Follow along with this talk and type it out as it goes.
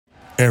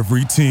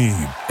Every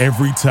team,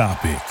 every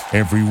topic,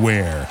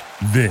 everywhere.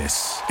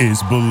 This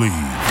is Believe.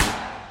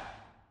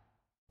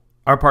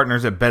 Our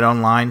partners at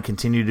BetOnline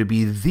continue to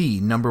be the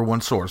number one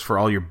source for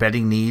all your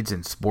betting needs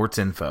and sports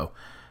info.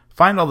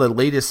 Find all the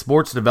latest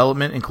sports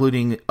development,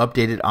 including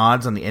updated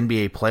odds on the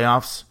NBA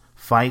playoffs,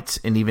 fights,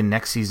 and even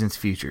next season's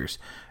futures.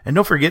 And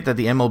don't forget that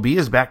the MLB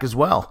is back as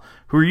well.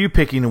 Who are you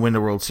picking to win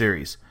the World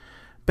Series?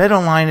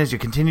 BetOnline is your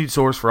continued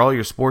source for all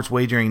your sports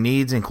wagering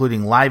needs,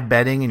 including live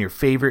betting and your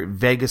favorite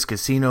Vegas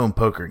casino and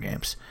poker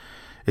games.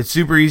 It's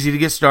super easy to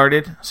get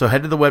started, so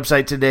head to the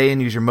website today and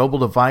use your mobile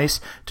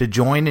device to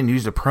join and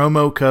use the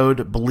promo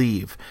code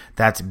BELIEVE.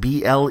 That's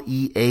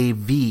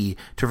BLEAV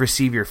to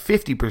receive your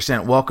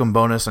 50% welcome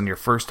bonus on your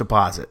first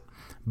deposit.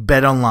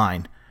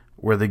 BetOnline,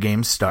 where the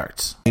game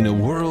starts. In a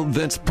world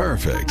that's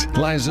perfect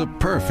lies a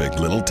perfect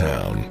little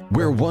town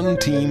where one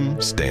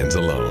team stands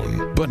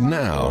alone. But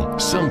now,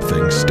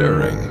 something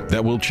stirring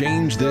that will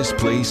change this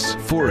place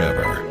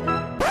forever.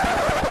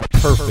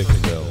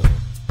 Perfectville.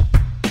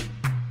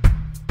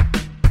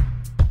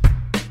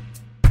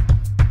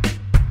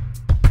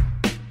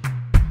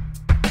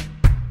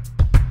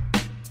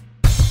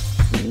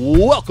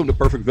 Welcome to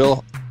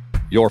Perfectville,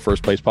 your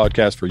first place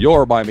podcast for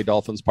your Miami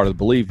Dolphins, part of the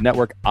Believe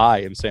Network.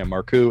 I am Sam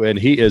Marcoux, and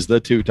he is the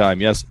two-time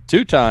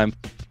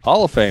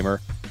Hall of Famer.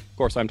 Of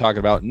course, I'm talking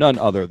about none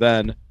other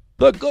than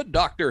the good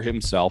doctor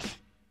himself,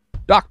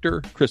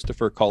 Dr.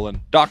 Christopher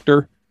Cullen.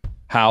 Doctor,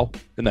 how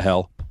in the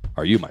hell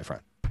are you, my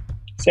friend?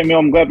 Samuel,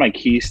 I'm glad my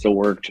key still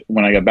worked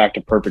when I got back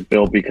to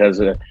Perfectville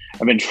because I've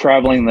been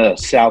traveling the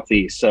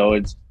Southeast, so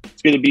it's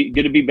good to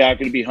be back,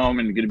 good to be home,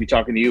 and good to be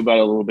talking to you about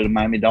a little bit of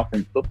Miami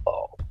Dolphins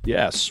football.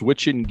 Yeah,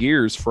 switching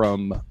gears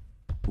from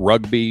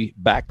rugby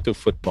back to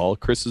football.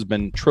 Chris has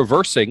been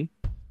traversing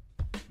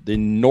the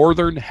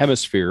northern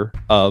hemisphere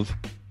of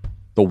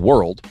the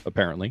world,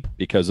 apparently,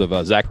 because of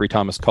Zachary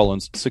Thomas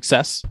Cullen's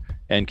success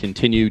and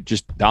continued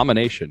just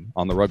domination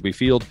on the rugby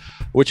field,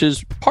 which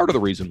is part of the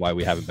reason why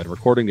we haven't been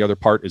recording. The other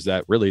part is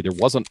that really there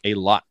wasn't a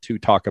lot to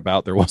talk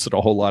about. There wasn't a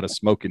whole lot of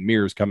smoke and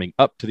mirrors coming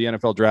up to the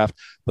NFL draft,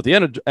 but the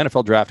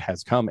NFL draft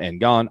has come and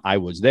gone. I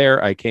was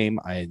there. I came.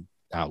 I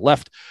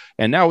left.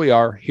 And now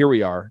here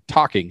we are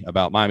talking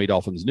about Miami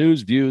Dolphins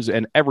news, views,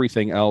 and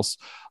everything else.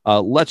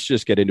 Let's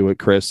just get into it,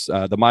 Chris.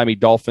 The Miami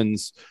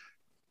Dolphins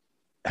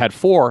had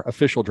 4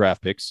 official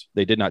draft picks.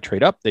 They did not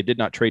trade up. They did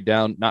not trade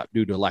down, not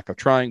due to lack of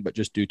trying, but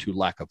just due to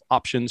lack of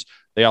options.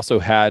 They also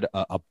had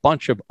a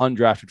bunch of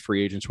undrafted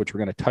free agents, which we're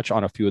going to touch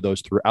on a few of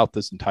those throughout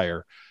this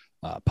entire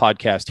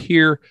podcast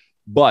here.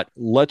 But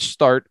let's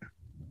start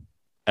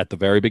at the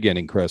very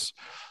beginning, Chris.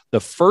 The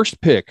first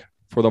pick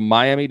for the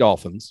Miami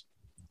Dolphins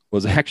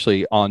was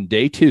actually on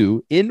day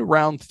 2 in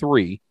round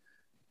 3,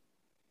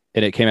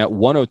 and it came out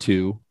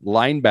 102,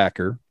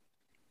 linebacker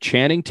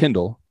Channing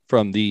Tindall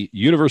from the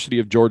University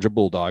of Georgia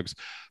Bulldogs,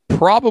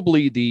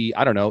 probably the,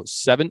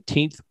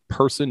 17th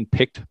person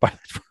picked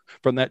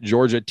from that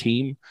Georgia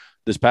team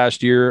this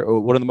past year,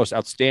 one of the most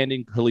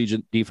outstanding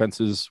collegiate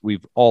defenses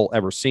we've all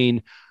ever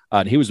seen,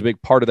 and he was a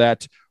big part of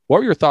that. What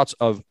were your thoughts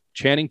of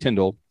Channing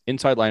Tindall,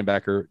 inside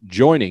linebacker,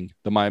 joining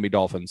the Miami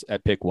Dolphins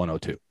at pick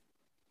 102?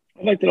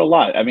 I liked it a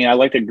lot. I mean, I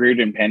liked that Greer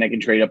didn't panic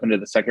and trade up into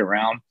the second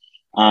round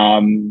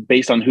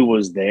based on who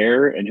was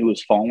there and who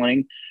was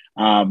falling.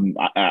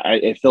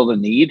 I feel the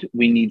need.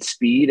 We need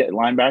speed at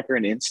linebacker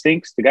and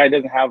instincts. The guy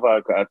doesn't have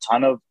a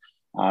ton of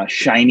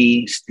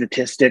shiny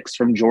statistics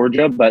from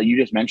Georgia, but you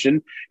just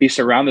mentioned he's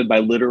surrounded by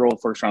literal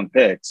first-round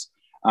picks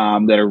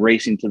that are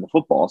racing to the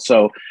football.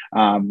 So,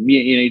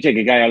 you take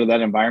a guy out of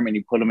that environment,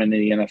 you put him into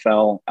the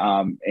NFL,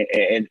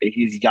 and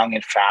he's young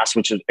and fast,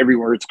 which is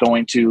everywhere it's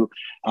going to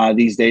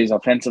these days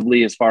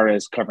offensively, as far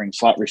as covering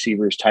slot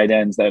receivers, tight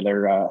ends that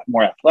are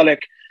more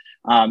athletic.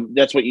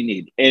 That's what you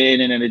need.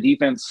 And in a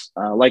defense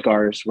like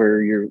ours,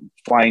 where you're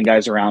flying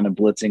guys around and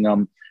blitzing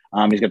them,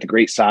 he's got the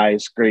great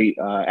size, great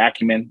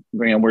acumen,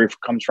 where he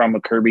comes from,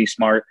 a Kirby,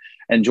 Smart,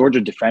 and Georgia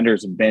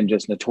defenders have been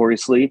just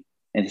notoriously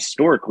and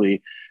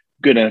historically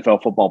good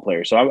NFL football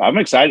players. So I'm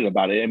excited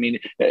about it. I mean,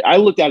 I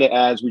looked at it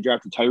as we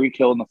drafted Tyreek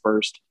Hill in the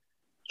first,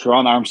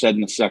 Teron Armstead in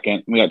the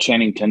second. We got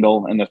Channing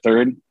Tindall in the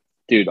third.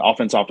 Dude,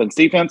 offense,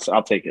 defense,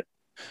 I'll take it.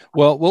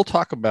 Well, we'll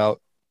talk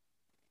about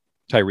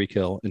Tyreek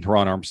Hill and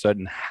Teron Armstead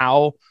and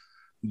how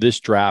this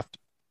draft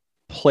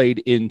played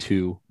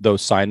into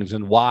those signings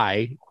and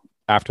why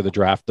after the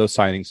draft those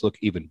signings look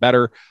even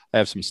better. I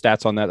have some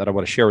stats on that I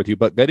want to share with you.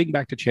 But getting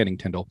back to Channing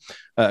Tindall,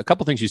 a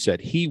couple things you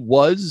said. He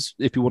was,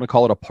 if you want to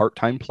call it, a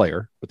part-time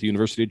player with the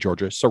University of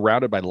Georgia,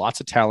 surrounded by lots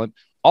of talent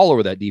all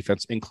over that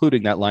defense,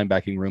 including that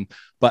linebacking room.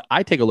 But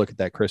I take a look at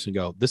that, Chris, and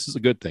go, this is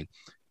a good thing.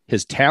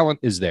 His talent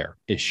is there.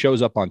 It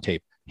shows up on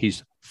tape.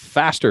 He's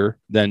faster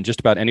than just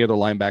about any other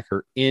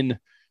linebacker in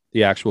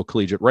the actual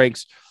collegiate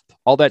ranks.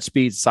 All that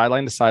speed,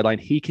 sideline to sideline.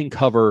 He can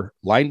cover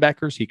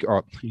linebackers. He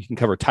can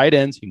cover tight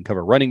ends. He can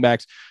cover running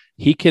backs.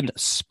 He can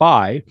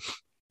spy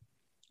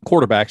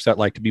quarterbacks that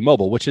like to be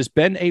mobile, which has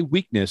been a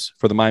weakness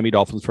for the Miami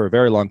Dolphins for a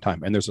very long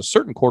time. And there's a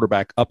certain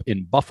quarterback up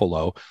in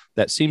Buffalo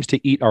that seems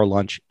to eat our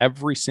lunch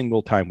every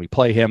single time we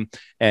play him.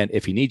 And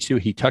if he needs to,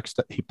 he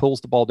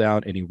pulls the ball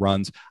down and he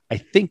runs. I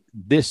think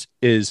this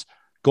is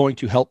going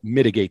to help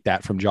mitigate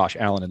that from Josh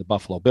Allen and the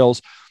Buffalo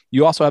Bills.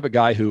 You also have a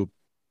guy who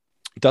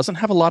doesn't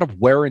have a lot of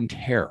wear and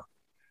tear,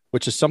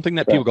 which is something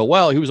that people go,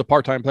 well, he was a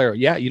part-time player.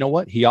 Yeah, you know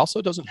what? He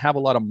also doesn't have a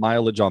lot of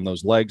mileage on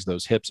those legs,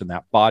 those hips, and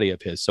that body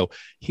of his. So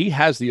he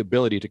has the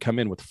ability to come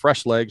in with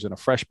fresh legs and a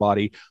fresh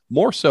body,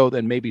 more so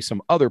than maybe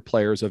some other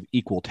players of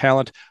equal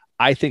talent.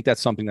 I think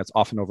that's something that's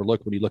often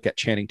overlooked when you look at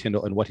Channing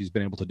Tindall and what he's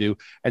been able to do.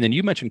 And then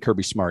you mentioned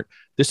Kirby Smart.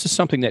 This is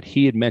something that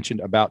he had mentioned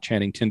about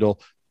Channing Tindall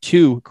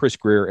to Chris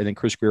Grier, and then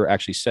Chris Grier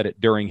actually said it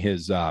during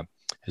his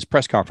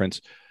press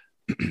conference.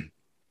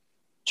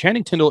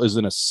 Channing Tindall is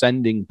an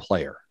ascending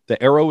player.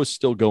 The arrow is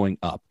still going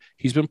up.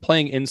 He's been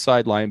playing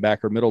inside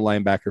linebacker, middle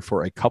linebacker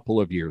for a couple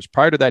of years.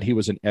 Prior to that, he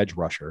was an edge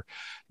rusher.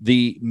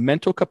 The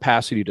mental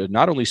capacity to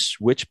not only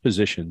switch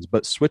positions,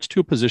 but switch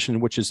to a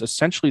position which is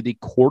essentially the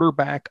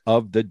quarterback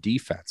of the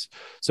defense.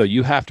 So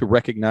you have to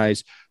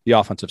recognize the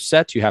offensive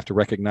sets. You have to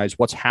recognize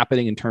what's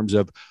happening in terms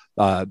of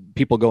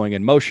people going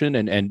in motion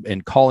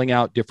and calling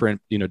out different,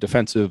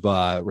 defensive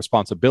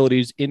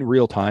responsibilities in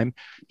real time.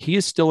 He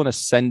is still an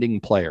ascending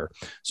player.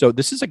 So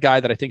this is a guy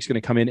that I think is going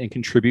to come in and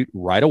contribute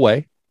right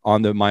away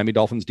on the Miami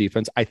Dolphins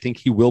defense. I think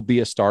he will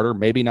be a starter,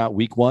 maybe not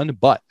week one,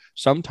 but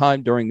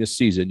sometime during this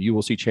season, you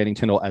will see Channing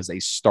Tindall as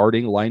a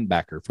starting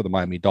linebacker for the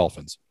Miami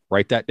Dolphins.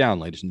 Write that down,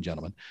 ladies and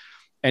gentlemen.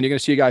 And you're going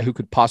to see a guy who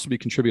could possibly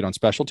contribute on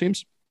special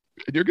teams.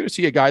 You're going to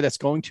see a guy that's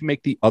going to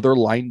make the other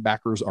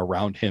linebackers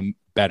around him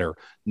better,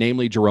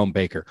 namely Jerome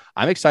Baker.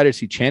 I'm excited to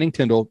see Channing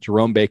Tindall,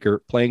 Jerome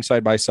Baker playing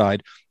side by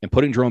side and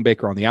putting Jerome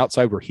Baker on the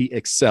outside where he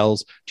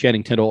excels,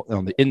 Channing Tindall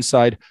on the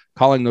inside,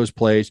 calling those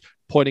plays,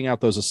 pointing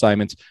out those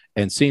assignments,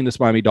 and seeing this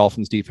Miami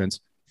Dolphins defense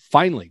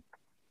finally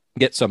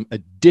get some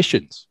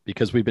additions,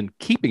 because we've been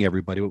keeping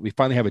everybody, but we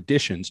finally have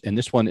additions, and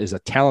this one is a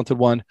talented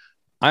one.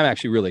 I'm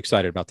actually really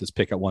excited about this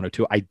pick at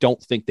 102. I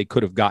don't think they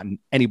could have gotten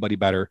anybody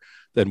better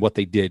than what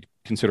they did,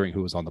 considering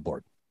who was on the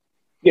board.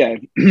 Yeah,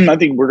 I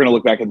think we're going to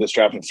look back at this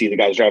draft and see the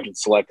guys drafted and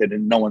selected,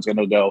 and no one's going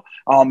to go,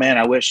 oh, man,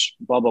 I wish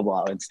blah, blah,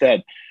 blah.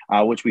 Instead,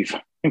 which we've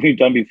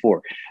done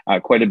before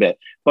quite a bit.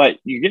 But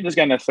you get this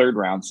guy in the third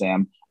round,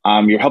 Sam.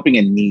 You're helping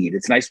a need.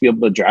 It's nice to be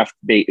able to draft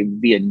be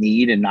a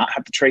need and not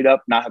have to trade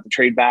up, not have to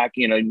trade back,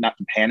 not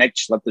to panic,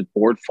 just let the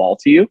board fall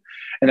to you.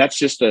 And that's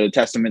just a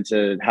testament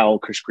to how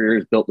Chris Grier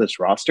has built this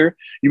roster.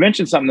 You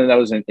mentioned something that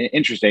was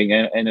interesting,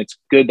 and it's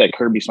good that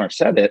Kirby Smart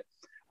said it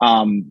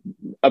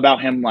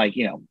about him,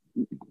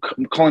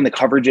 calling the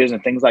coverages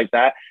and things like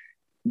that.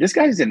 This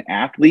guy's an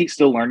athlete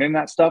still learning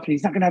that stuff, and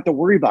he's not going to have to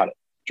worry about it.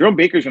 Jerome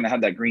Baker's going to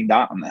have that green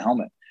dot on the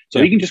helmet.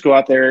 So he can just go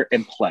out there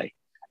and play.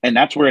 And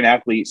that's where an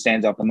athlete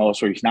stands out the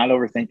most, where he's not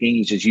overthinking.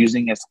 He's just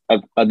using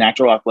a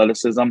natural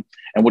athleticism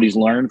and what he's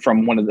learned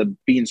from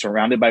being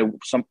surrounded by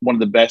one of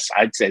the best,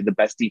 I'd say the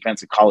best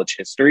defense in college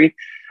history.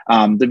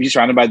 To be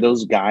surrounded by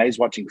those guys,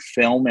 watching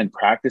film and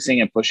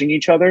practicing and pushing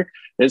each other,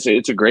 it's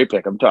a great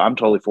pick. I'm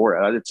totally for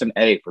it. It's an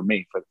A for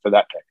me for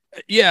that pick.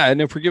 Yeah, and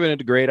if we're giving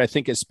it a grade, I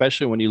think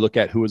especially when you look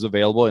at who was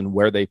available and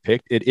where they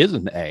picked, it is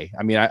an A.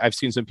 I mean, I've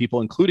seen some people,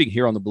 including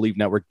here on the Believe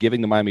Network,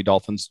 giving the Miami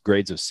Dolphins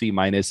grades of C-.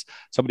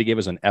 Somebody gave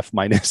us an F-.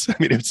 I mean,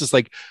 it's just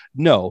like,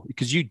 no,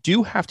 because you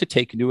do have to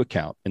take into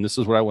account, and this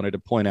is what I wanted to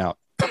point out,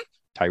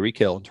 Tyreek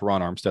Hill and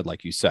Teron Armstead,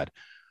 like you said.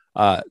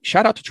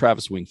 Shout out to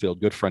Travis Wingfield,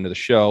 good friend of the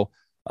show.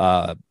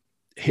 I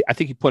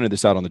think he pointed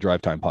this out on the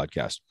Drive Time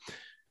podcast.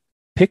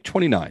 Pick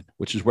 29,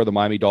 which is where the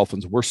Miami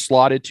Dolphins were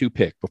slotted to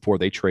pick before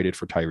they traded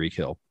for Tyreek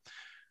Hill.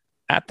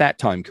 At that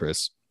time,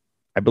 Chris,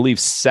 I believe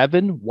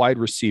 7 wide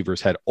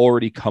receivers had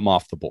already come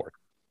off the board.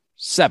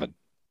 7.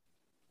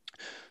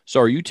 So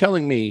are you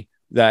telling me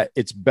that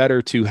it's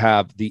better to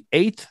have the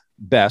 8th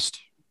best,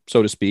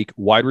 so to speak,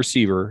 wide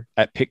receiver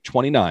at pick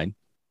 29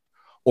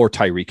 or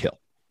Tyreek Hill?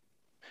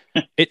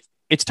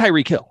 It's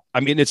Tyreek Hill. I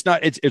mean, it's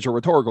a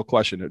rhetorical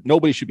question.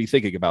 Nobody should be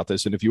thinking about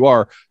this. And if you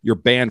are, you're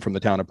banned from the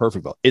town of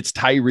Perfectville. It's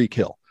Tyreek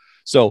Hill.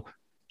 So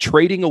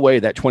trading away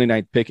that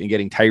 29th pick and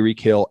getting Tyreek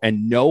Hill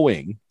and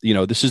knowing,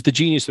 this is the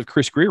genius of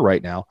Chris Grier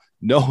right now,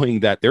 knowing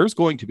that there's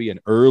going to be an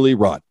early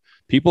run.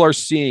 People are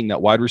seeing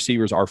that wide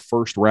receivers are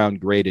first round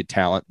graded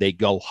talent. They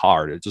go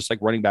hard. It's just like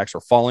running backs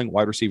are falling.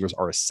 Wide receivers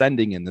are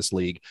ascending in this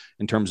league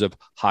in terms of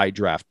high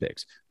draft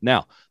picks.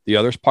 Now, the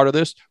other part of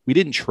this, we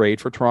didn't trade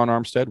for Teron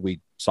Armstead. We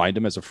signed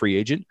him as a free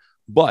agent.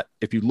 But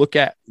if you look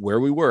at where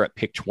we were at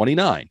pick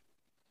 29,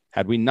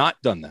 had we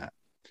not done that,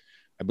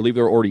 I believe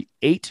there were already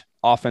 8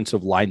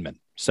 offensive linemen,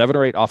 7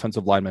 or 8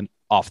 offensive linemen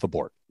off the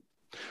board.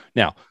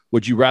 Now,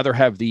 would you rather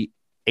have the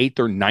 8th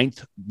or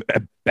 9th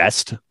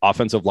best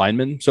offensive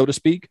lineman, so to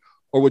speak,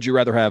 or would you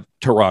rather have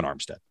Teron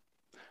Armstead?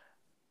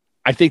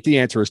 I think the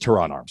answer is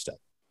Teron Armstead.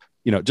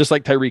 Just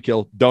like Tyreek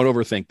Hill, don't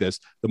overthink this.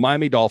 The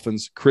Miami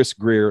Dolphins, Chris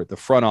Grier, the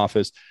front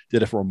office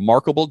did a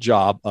remarkable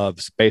job of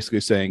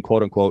basically saying,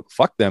 quote unquote,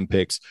 fuck them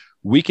picks.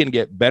 We can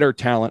get better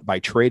talent by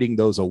trading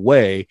those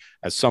away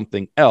as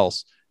something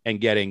else. and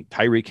getting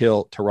Tyreek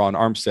Hill, Teron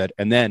Armstead,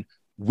 and then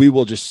we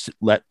will just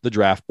let the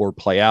draft board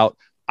play out.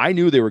 I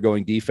knew they were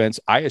going defense.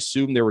 I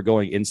assumed they were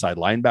going inside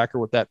linebacker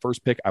with that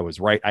first pick. I was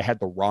right. I had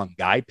the wrong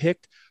guy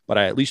picked, but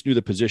I at least knew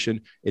the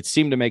position. It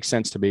seemed to make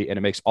sense to me, and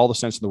it makes all the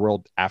sense in the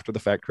world after the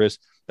fact, Chris,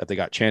 that they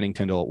got Channing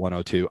Tindall at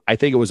 102. I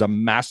think it was a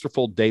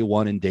masterful day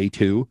one and day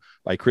two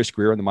by Chris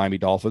Grier and the Miami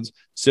Dolphins,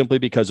 simply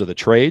because of the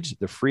trades,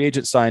 the free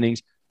agent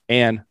signings,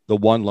 and the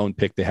one lone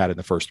pick they had in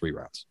the first 3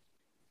 rounds.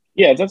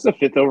 Yeah, that's the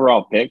 5th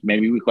overall pick.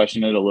 Maybe we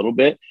question it a little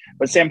bit.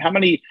 But, Sam, how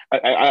many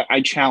I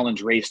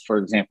challenge Race, for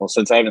example,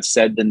 since I haven't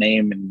said the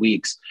name in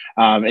weeks.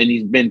 And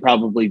he's been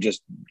probably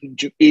just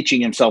itching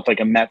himself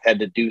like a meth head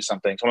to do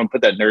something. So I'm going to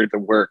put that nerd to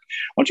work.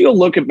 Why don't you go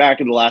look back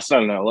at the last, I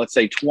don't know, let's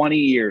say 20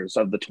 years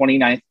of the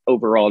 29th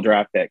overall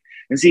draft pick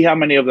and see how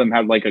many of them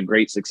have like a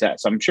great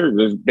success. I'm sure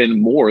there's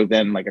been more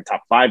than like a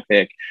top 5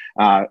 pick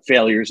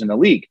failures in the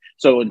league.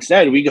 So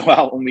instead, we go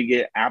out and we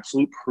get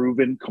absolute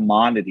proven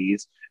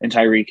commodities in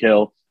Tyreek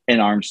Hill and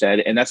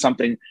Armstead. And that's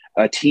something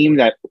a team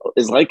that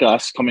is like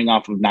us coming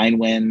off of 9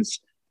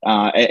 wins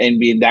and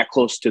being that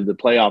close to the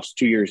playoffs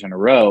 2 years in a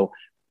row,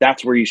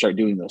 that's where you start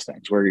doing those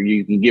things, where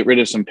you can get rid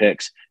of some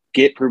picks,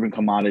 get proven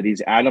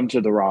commodities, add them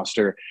to the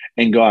roster,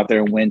 and go out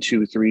there and win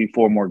 2, 3,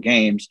 4 more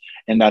games.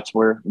 And that's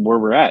where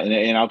we're at.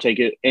 And I'll take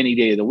it any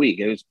day of the week.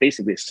 It was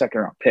basically a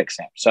second-round pick,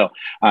 Sam. So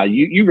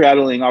you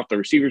rattling off the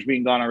receivers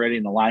being gone already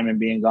and the linemen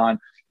being gone,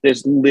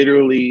 there's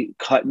literally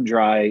cut and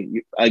dry,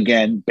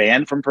 again,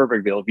 banned from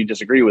Perfectville if you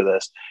disagree with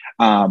this.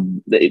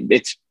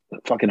 It's a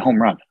fucking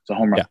home run. It's a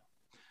home run. Yeah.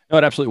 No,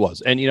 it absolutely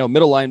was. And,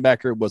 middle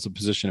linebacker was a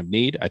position of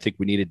need. I think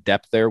we needed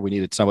depth there. We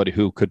needed somebody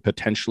who could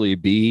potentially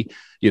be,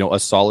 a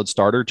solid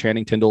starter.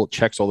 Channing Tindall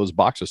checks all those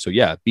boxes. So,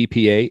 yeah,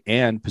 BPA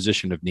and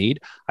position of need.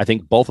 I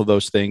think both of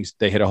those things,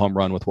 they hit a home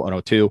run with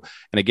 102.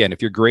 And again,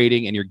 if you're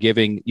grading and you're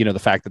giving, the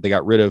fact that they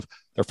got rid of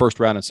their first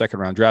round and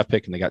second round draft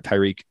pick and they got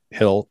Tyreek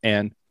Hill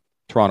and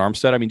Teron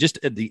Armstead, I mean, just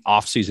the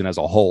offseason as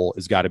a whole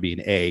has got to be an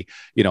A,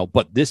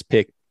 but this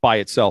pick by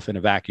itself in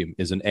a vacuum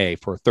is an A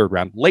for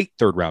a late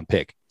third round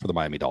pick for the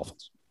Miami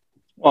Dolphins.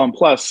 Well, and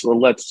plus,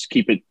 let's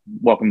keep it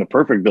welcome to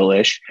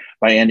Perfectville-ish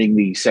by ending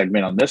the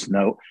segment on this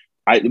note.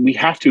 We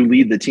have to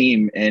lead the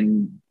team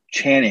in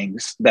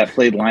Channings that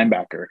played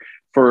linebacker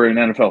for an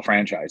NFL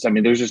franchise. I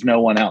mean, there's just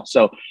no one else.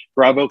 So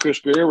bravo, Chris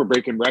Grier. We're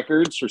breaking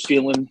records for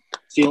stealing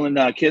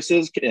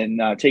kisses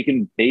and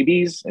taking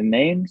babies and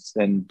names.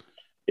 And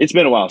it's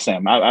been a while,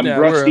 Sam. I'm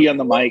rusty on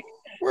the mic.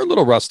 We're a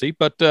little rusty,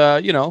 but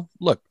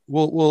look,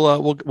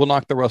 we'll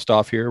knock the rust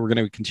off here. We're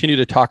going to continue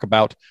to talk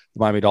about the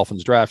Miami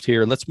Dolphins draft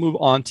here. Let's move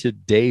on to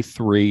day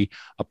 3,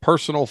 a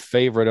personal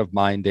favorite of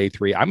mine. Day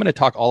 3. I'm going to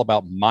talk all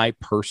about my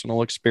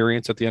personal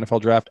experience at the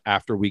NFL draft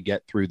after we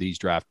get through these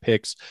draft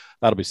picks.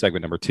 That'll be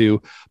segment number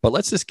 2. But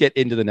let's just get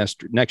into the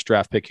next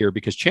draft pick here,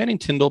 because Channing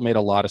Tindall made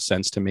a lot of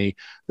sense to me.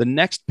 The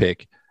next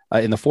pick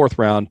in the 4th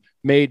round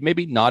made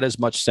maybe not as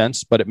much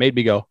sense, but it made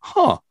me go,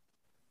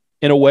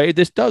 in a way,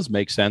 this does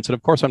make sense. And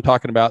of course, I'm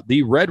talking about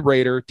the Red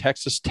Raider,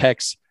 Texas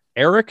Tech's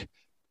Eric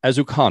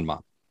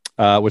Ezukanma,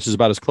 which is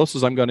about as close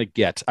as I'm going to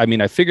get. I mean,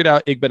 I figured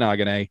out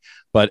Igbenogany,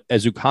 but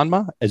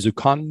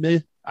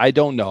Ezukanma, I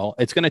don't know.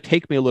 It's going to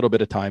take me a little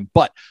bit of time.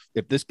 But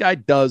if this guy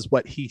does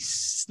what he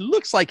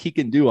looks like he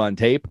can do on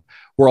tape,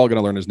 we're all going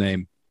to learn his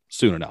name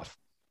soon enough.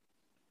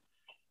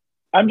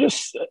 I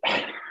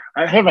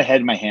have my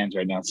head in my hands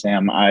right now,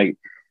 Sam.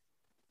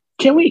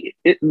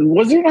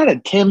 Was there not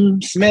a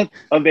Tim Smith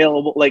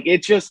available? Like,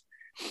 it's just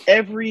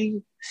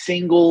every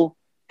single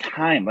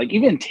time. Like,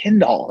 even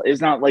Tyndall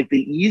is not like the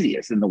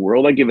easiest in the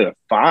world. I give it a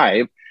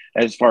 5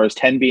 as far as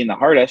 10 being the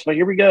hardest. But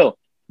here we go.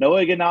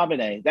 Noah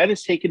Igbinoghene. That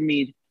has taken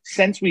me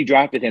since we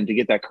drafted him to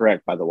get that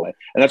correct, by the way.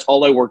 And that's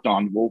all I worked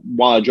on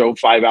while I drove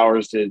 5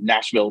 hours to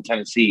Nashville,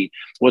 Tennessee,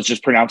 was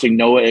just pronouncing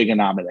Noah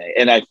Igbinoghene.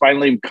 And I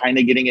finally am kind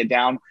of getting it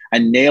down. I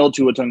nailed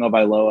Tua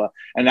Tagovailoa.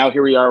 And now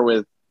here we are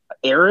with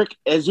Eric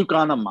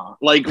Ezukanma.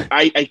 Like,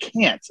 I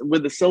can't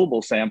with the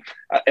syllable, Sam.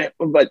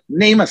 But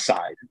name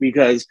aside,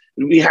 because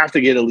we have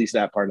to get at least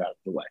that part out of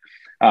the way.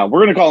 We're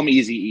going to call him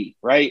Easy E,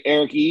 right?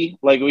 Eric E.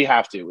 Like, we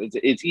have to.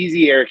 It's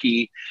Easy Eric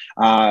E.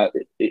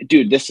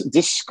 Dude,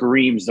 this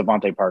screams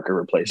Devontae Parker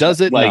replacement.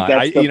 Does it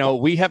like,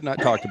 not? We have not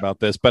talked about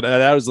this, but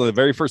that was the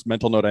very first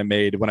mental note I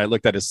made when I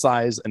looked at his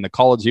size and the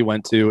college he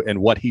went to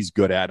and what he's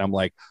good at. I'm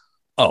like,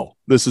 oh,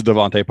 this is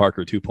Devontae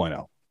Parker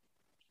 2.0.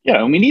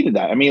 Yeah, and we needed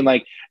that. I mean,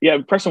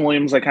 Preston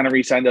Williams kind of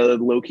re-signed a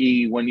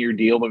low-key 1-year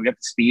deal, but we got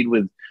the speed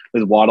with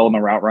Waddle and the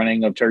route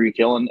running of Tyreek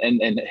Hill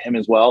and him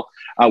as well.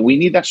 We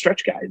need that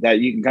stretch guy that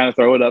you can kind of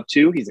throw it up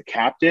to. He's a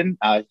captain.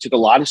 Took a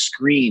lot of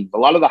screens. A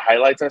lot of the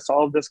highlights I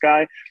saw of this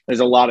guy, there's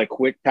a lot of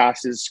quick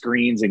passes,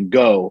 screens, and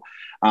go.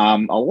 A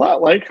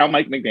lot like how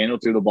Mike McDaniel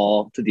threw the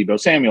ball to Deebo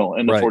Samuel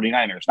in the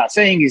 49ers. Not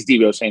saying he's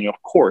Deebo Samuel,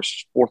 of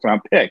course,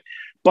 4th-round pick,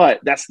 but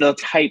that's the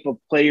type of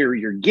player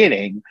you're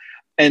getting.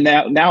 And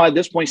now at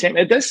this point, Sam,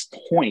 and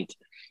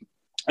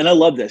I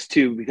love this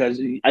too,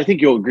 because I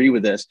think you'll agree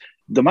with this.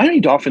 The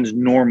Miami Dolphins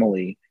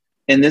normally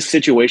in this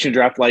situation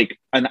draft like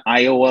an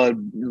Iowa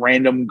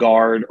random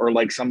guard or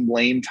like some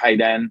lame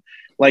tight end.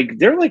 Like,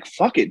 they're like,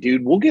 fuck it,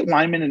 dude. We'll get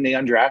linemen in the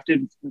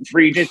undrafted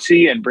free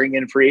agency and bring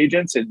in free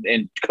agents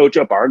and coach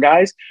up our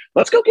guys.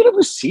 Let's go get a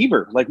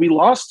receiver. Like, we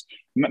lost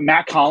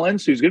Matt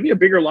Collins, who's going to be a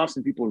bigger loss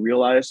than people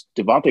realize.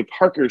 Devontae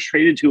Parker is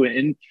traded to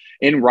an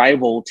in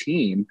rival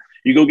team.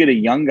 You go get a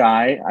young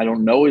guy. I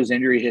don't know his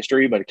injury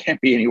history, but it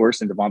can't be any worse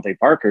than Devontae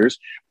Parker's.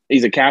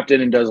 He's a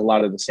captain and does a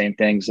lot of the same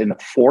things. In the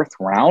 4th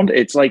round,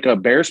 it's like a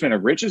embarrassment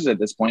of riches at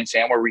this point,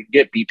 Sam, where we can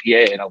get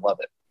BPA, and I love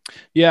it.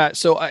 Yeah.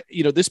 So,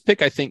 this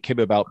pick, I think, came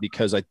about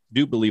because I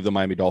do believe the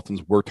Miami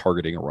Dolphins were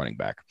targeting a running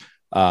back.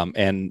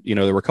 And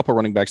there were a couple of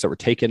running backs that were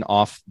taken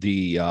off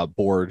the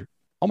board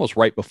almost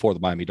right before the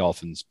Miami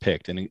Dolphins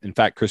picked. And in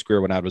fact, Chris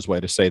Grier went out of his way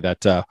to say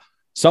that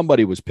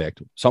somebody was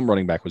picked, some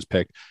running back was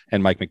picked,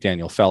 and Mike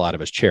McDaniel fell out of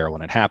his chair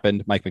when it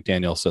happened. Mike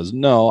McDaniel says,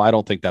 no, I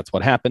don't think that's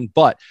what happened.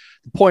 But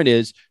the point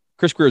is,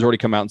 Chris Grier has already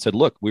come out and said,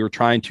 look, we were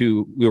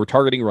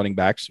targeting running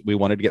backs. We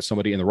wanted to get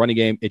somebody in the running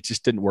game. It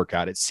just didn't work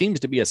out. It seems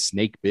to be a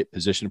snake bit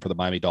position for the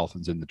Miami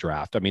Dolphins in the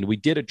draft. I mean, we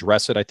did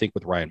address it, I think,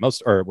 with Raheem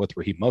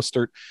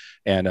Mostert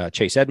and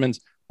Chase Edmonds,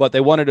 but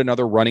they wanted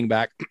another running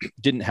back.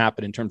 Didn't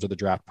happen in terms of the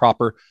draft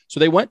proper. So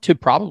they went to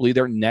probably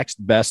their next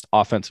best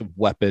offensive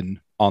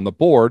weapon on the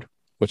board,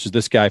 which is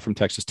this guy from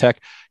Texas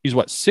Tech. He's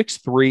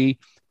 6'3",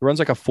 runs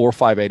like a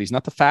 4.58. He's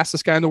not the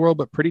fastest guy in the world,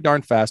 but pretty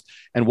darn fast.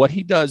 And what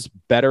he does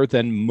better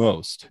than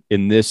most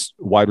in this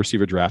wide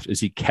receiver draft is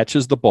he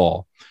catches the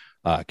ball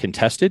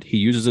contested. He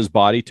uses his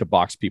body to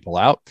box people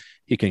out.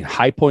 He can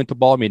high point the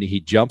ball, meaning he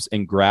jumps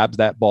and grabs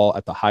that ball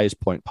at the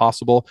highest point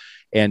possible.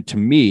 And to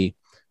me,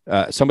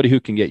 somebody who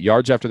can get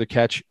yards after the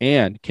catch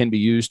and can be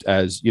used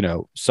as,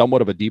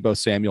 somewhat of a Deebo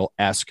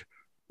Samuel-esque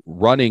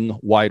running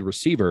wide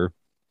receiver.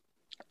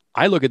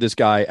 I look at this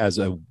guy as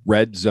a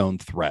red zone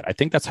threat. I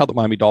think that's how the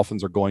Miami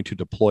Dolphins are going to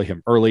deploy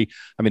him early.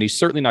 I mean, he's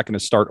certainly not going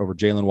to start over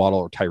Jalen Waddle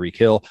or Tyreek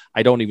Hill.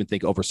 I don't even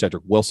think over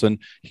Cedric Wilson.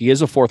 He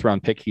is a 4th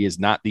round pick. He is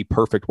not the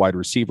perfect wide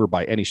receiver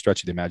by any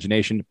stretch of the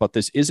imagination, but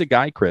this is a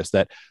guy, Chris,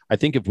 that I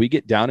think if we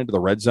get down into the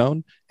red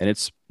zone and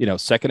it's,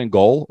 2nd and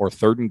goal or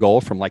 3rd and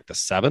goal from like the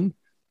 7,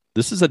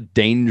 this is a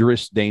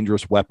dangerous,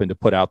 dangerous weapon to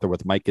put out there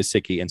with Mike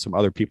Gesicki and some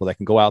other people that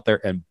can go out there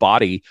and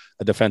body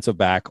a defensive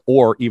back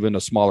or even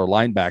a smaller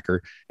linebacker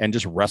and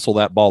just wrestle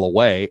that ball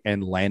away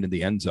and land in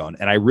the end zone.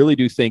 And I really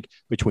do think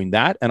between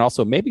that and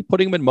also maybe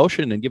putting him in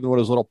motion and giving one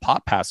of those little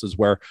pop passes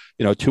where,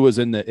 Tua's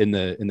in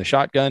the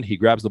shotgun, he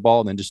grabs the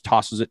ball and then just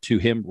tosses it to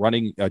him,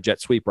 running a jet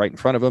sweep right in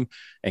front of him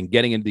and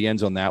getting into the end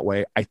zone that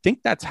way. I think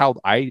that's how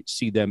I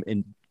see them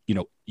in,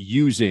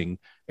 using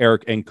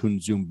Eric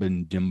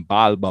Nkunzumba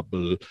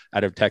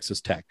out of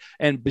Texas Tech.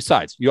 And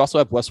besides, you also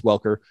have Wes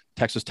Welker,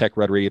 Texas Tech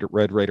Red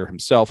Raider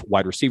himself,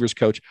 wide receivers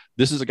coach.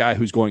 This is a guy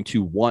who's going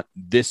to want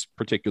this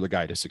particular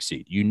guy to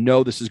succeed.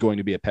 This is going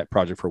to be a pet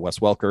project for Wes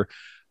Welker.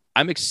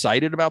 I'm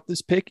excited about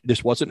this pick.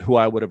 This wasn't who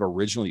I would have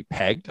originally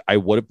pegged. I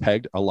would have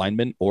pegged a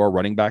lineman or a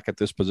running back at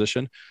this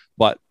position,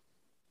 but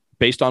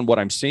based on what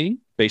I'm seeing,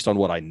 based on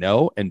what I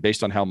know, and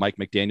based on how Mike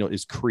McDaniel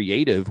is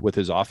creative with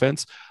his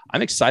offense,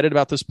 I'm excited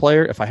about this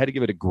player. If I had to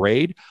give it a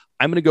grade,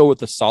 I'm going to go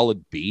with a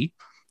solid B.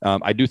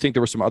 I do think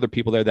there were some other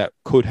people there that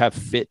could have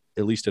fit,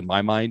 at least in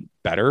my mind,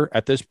 better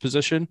at this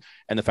position.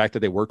 And the fact that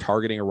they were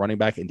targeting a running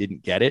back and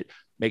didn't get it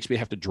makes me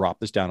have to drop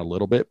this down a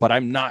little bit. But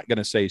I'm not going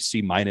to say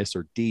C-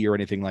 or D or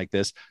anything like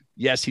this.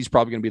 Yes, he's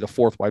probably going to be the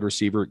 4th wide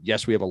receiver.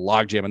 Yes, we have a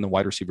logjam in the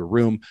wide receiver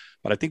room,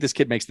 but I think this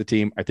kid makes the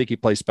team. I think he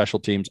plays special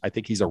teams. I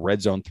think he's a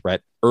red zone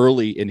threat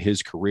early in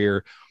his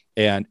career.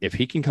 And if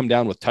he can come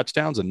down with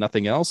touchdowns and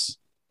nothing else,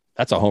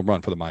 that's a home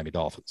run for the Miami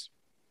Dolphins.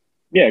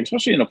 Yeah,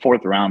 especially in the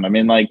 4th round. I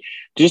mean,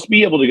 just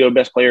be able to go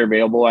best player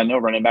available. I know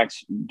running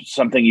backs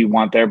something you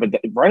want there, but the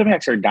running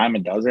backs are a dime a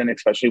dozen,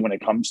 especially when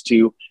it comes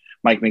to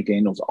Mike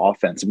McDaniel's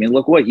offense. I mean,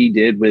 look what he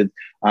did with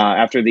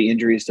after the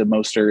injuries to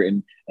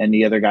Mostert and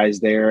the other guys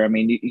there. I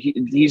mean,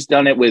 he's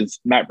done it with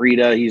Matt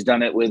Breida. He's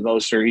done it with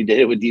Mostert. He did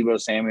it with Deebo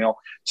Samuel.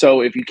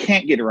 So if you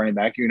can't get a running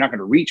back, you're not going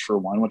to reach for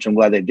one, which I'm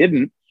glad they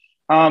didn't.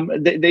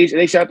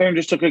 They sat there and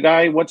just took a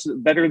guy. What's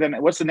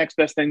the next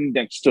best thing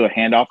next to a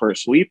handoff or a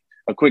sweep?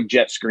 A quick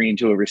jet screen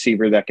to a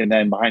receiver that can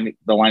then behind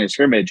the line of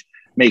scrimmage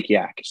make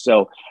yak.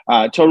 So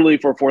totally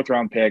for a 4th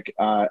round pick.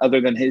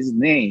 Other than his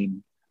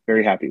name,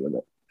 very happy with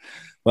it.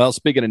 Well,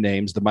 speaking of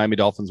names, the Miami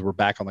Dolphins were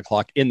back on the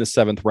clock in the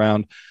 7th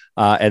round.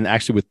 And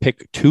actually with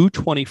pick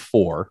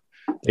 224,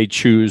 they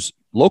choose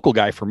local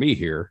guy for me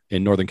here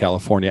in Northern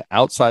California,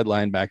 outside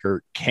linebacker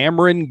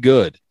Cameron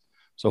Good.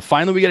 So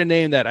finally we get a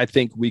name that I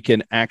think we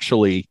can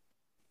actually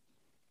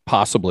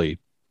possibly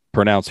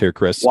pronounce here,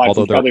 Chris.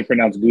 Although probably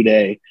pronounced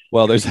Good.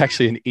 Well, there's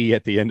actually an E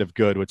at the end of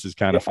Good, which is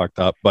kind of fucked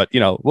up. But,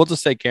 we'll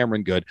just say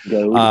Cameron Good.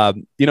 The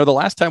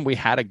last time we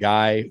had a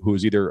guy who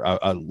was either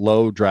a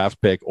low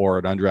draft pick or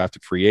an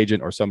undrafted free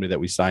agent or somebody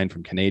that we signed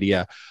from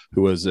Canada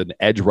who was an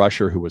edge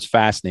rusher who was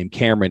fast named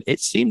Cameron,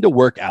 it seemed to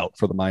work out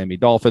for the Miami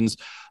Dolphins.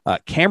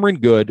 Cameron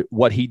Good,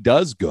 what he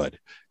does good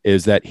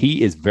is that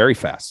he is very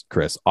fast,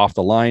 Chris, off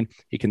the line.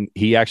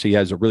 He actually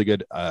has a really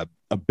good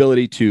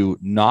ability to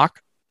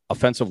knock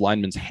offensive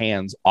linemen's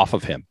hands off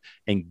of him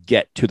and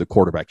get to the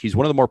quarterback. He's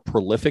one of the more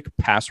prolific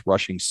pass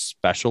rushing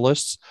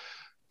specialists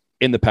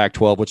in the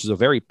Pac-12, which is a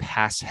very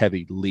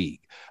pass-heavy league.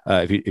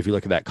 If you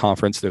look at that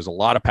conference, there's a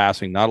lot of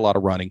passing, not a lot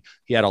of running.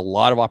 He had a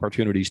lot of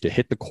opportunities to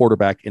hit the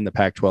quarterback in the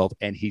Pac-12,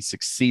 and he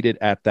succeeded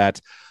at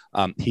that.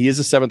 He is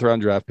a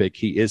 7th-round draft pick.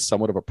 He is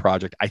somewhat of a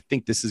project. I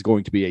think this is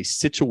going to be a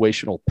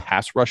situational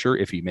pass rusher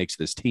if he makes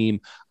this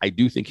team. I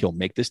do think he'll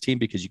make this team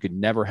because you could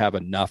never have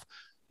enough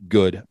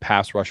good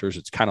pass rushers.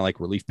 It's kind of like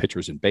relief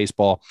pitchers in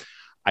baseball.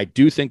 I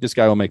do think this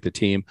guy will make the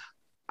team.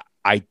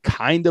 I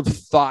kind of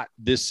thought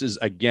this is,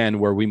 again,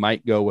 where we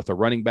might go with a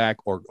running back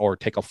or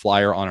take a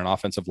flyer on an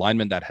offensive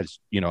lineman that has,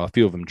 a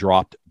few of them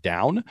dropped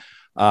down.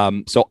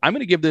 So I'm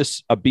going to give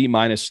this a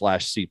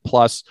B-/C+.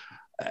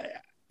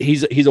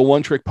 He's a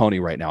one-trick pony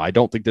right now. I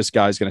don't think this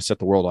guy is going to set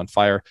the world on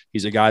fire.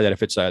 He's a guy that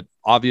if it's an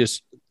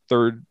obvious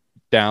third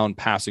down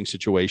passing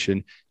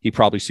situation, he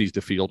probably sees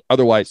the field.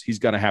 Otherwise, he's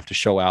going to have to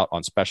show out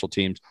on special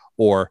teams,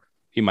 or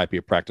he might be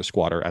a practice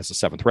squatter as a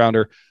 7th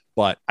rounder.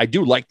 But I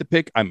do like the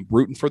pick. I'm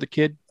rooting for the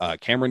kid,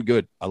 Cameron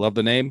Good. I love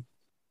the name,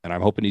 and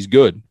I'm hoping he's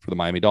good for the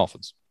Miami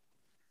Dolphins.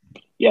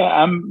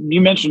 Yeah, you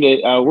mentioned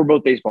it. We're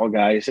both baseball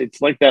guys.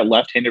 It's like that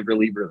left-handed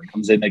reliever that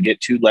comes in to get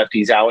 2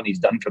 lefties out, and he's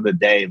done for the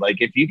day. Like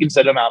if you can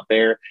set him out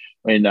there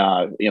when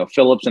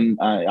Phillips and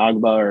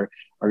Agba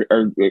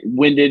are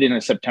winded in a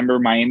September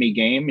Miami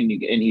game, and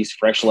he's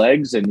fresh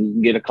legs, and you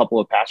can get a couple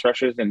of pass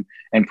rushes and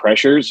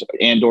pressures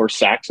and/or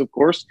sacks, of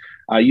course,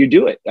 you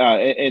do it.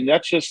 And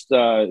that's just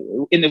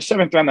in the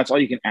 7th round. That's all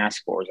you can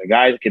ask for is a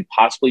guy that could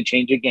possibly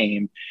change a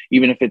game,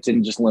 even if it's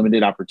in just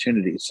limited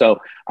opportunities. So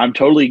I'm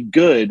totally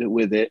good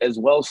with it as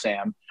well,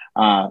 Sam.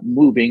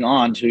 Moving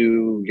on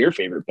to your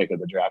favorite pick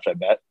of the draft, I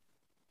bet.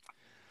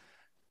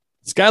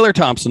 Skylar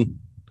Thompson,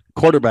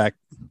 quarterback,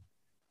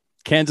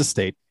 Kansas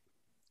State.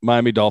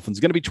 Miami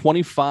Dolphins, going to be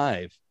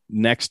 25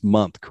 next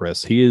month,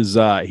 Chris. He was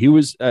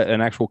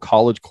an actual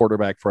college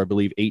quarterback for, I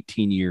believe,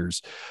 18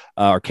 years,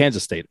 or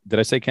Kansas State. Did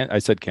I say I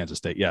said Kansas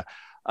State? Yeah.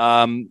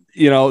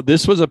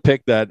 This was a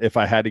pick that if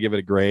I had to give it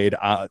a grade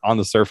on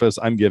the surface,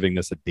 I'm giving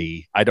this a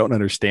D. I don't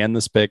understand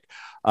this pick.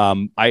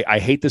 I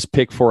hate this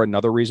pick for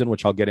another reason,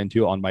 which I'll get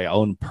into on my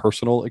own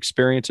personal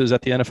experiences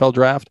at the NFL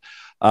draft.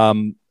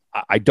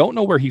 I don't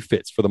know where he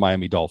fits for the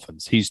Miami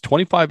Dolphins. He's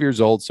 25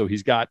 years old, so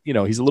he's got,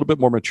 he's a little bit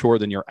more mature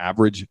than your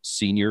average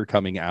senior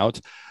coming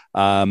out.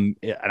 An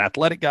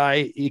athletic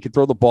guy, he can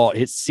throw the ball.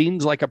 It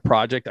seems like a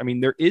project. I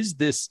mean, there's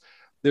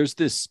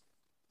this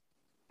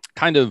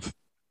kind of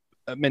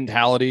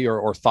mentality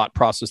or thought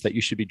process that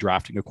you should be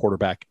drafting a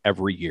quarterback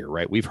every year,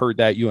 right? We've heard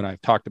that. You and I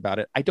have talked about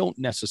it. I don't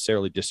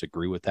necessarily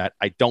disagree with that.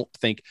 I don't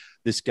think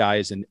this guy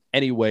is in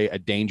any way a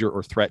danger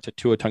or threat to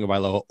Tua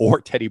Tagovailoa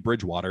or Teddy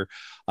Bridgewater.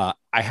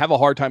 I have a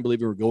hard time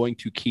believing we're going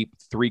to keep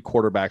 3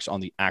 quarterbacks on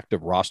the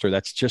active roster.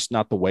 That's just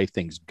not the way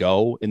things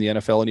go in the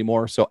NFL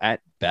anymore. So at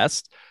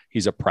best,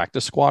 he's a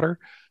practice squatter.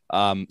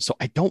 So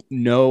I don't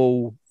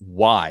know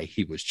why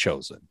he was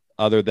chosen,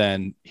 other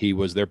than he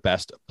was their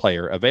best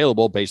player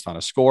available based on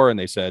a score. And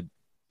they said,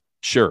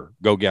 sure,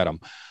 go get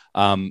him.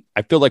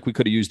 I feel like we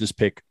could have used this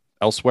pick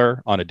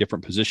elsewhere on a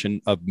different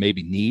position of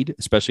maybe need,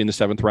 especially in the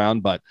 7th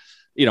round. But,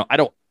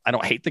 I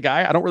don't hate the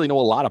guy. I don't really know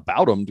a lot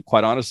about him,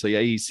 quite honestly.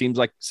 He seems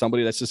like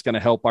somebody that's just going to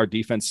help our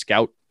defense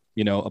scout,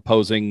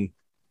 opposing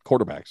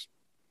quarterbacks.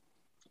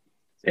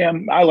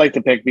 Sam, I like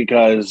the pick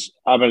because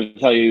I'm going to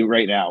tell you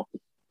right now,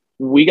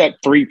 we got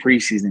 3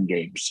 preseason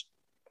games.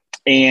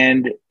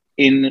 And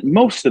in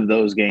most of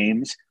those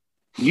games,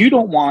 you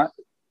don't want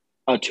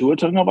a Tua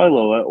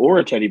Tagovailoa or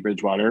a Teddy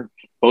Bridgewater,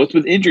 both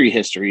with injury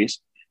histories,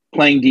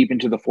 playing deep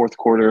into the 4th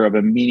quarter of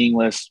a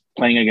meaningless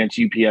playing against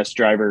UPS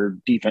driver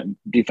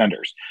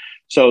defenders.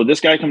 So this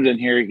guy comes in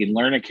here, he can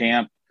learn a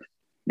camp,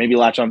 maybe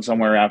latch on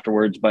somewhere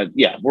afterwards. But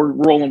yeah, we're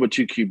rolling with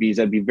 2 QBs.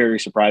 I'd be very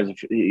surprised if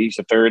he's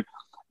a third.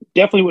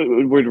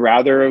 Definitely would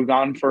rather have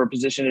gone for a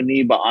position of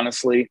need, but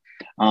honestly,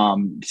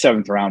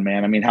 7th round,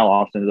 man. I mean, how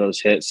often do those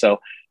hit? So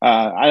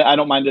I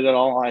don't mind it at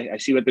all. I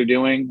see what they're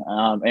doing,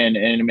 and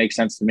it makes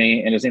sense to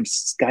me. And his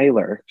name's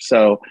Skylar.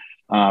 So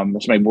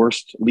that's my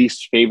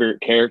least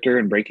favorite character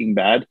in Breaking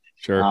Bad.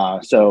 Sure.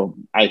 So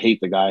I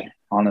hate the guy,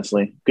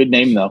 honestly. Good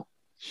name, though.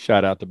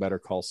 Shout out to Better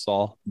Call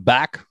Saul,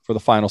 back for the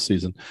final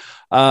season.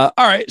 All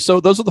right,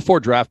 so those are the 4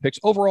 draft picks.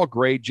 Overall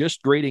grade,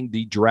 just grading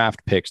the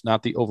draft picks,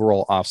 not the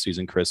overall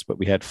offseason, Chris, but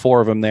we had 4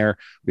 of them there.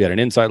 We had an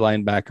inside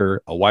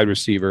linebacker, a wide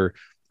receiver,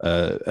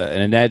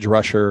 an edge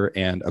rusher,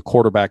 and a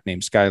quarterback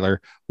named Skylar.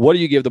 What do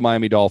you give the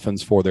Miami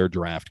Dolphins for their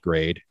draft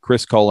grade?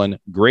 Chris Cullen,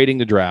 grading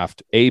the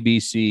draft, A, B,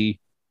 C,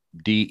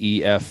 D,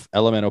 E, F,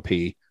 L, M, N, O,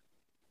 P.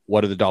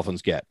 What do the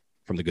Dolphins get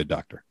from the good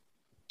doctor?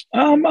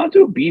 I'll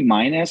do a B-.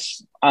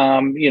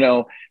 Or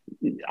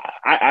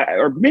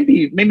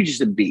maybe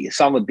just a B, a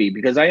solid B,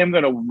 because I am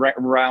going to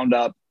round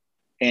up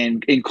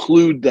and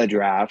include the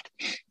draft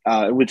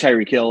with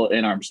Tyreek Hill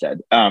and Armstead.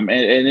 And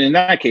in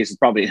that case, it's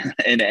probably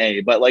an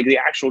A. But like the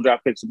actual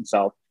draft picks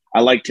themselves,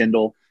 I like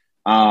Tyndall.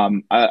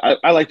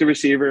 I like the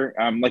receiver.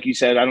 Like you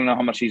said, I don't know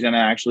how much he's going to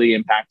actually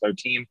impact our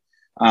team.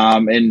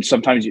 And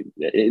sometimes,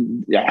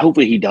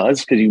 hopefully he does,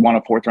 because you want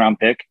a 4th round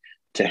pick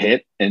to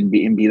hit and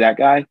be that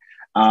guy.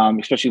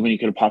 Especially when you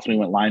could have possibly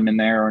went lineman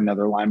there or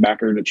another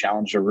linebacker to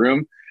challenge the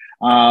room.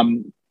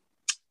 And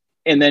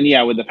then,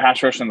 yeah, with the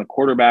pass rush and the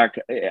quarterback,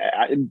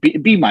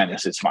 B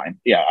minus is fine.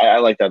 Yeah, I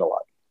like that a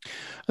lot.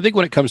 I think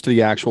when it comes to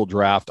the actual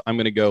draft, I'm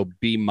going to go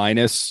B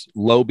minus,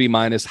 low B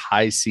minus,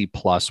 high C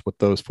plus with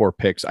those 4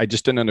 picks. I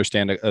just didn't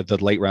understand the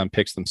late round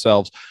picks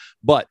themselves.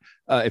 But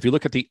if you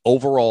look at the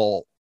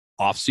overall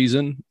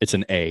offseason, it's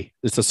an A.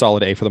 It's a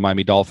solid A for the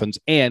Miami Dolphins.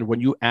 And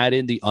when you add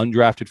in the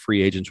undrafted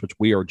free agents, which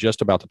we are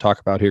just about to talk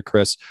about here,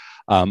 Chris,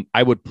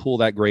 I would pull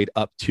that grade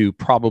up to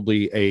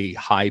probably a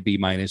high B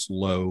minus,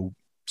 low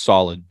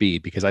solid B,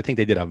 because I think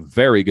they did a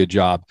very good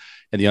job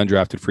in the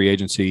undrafted free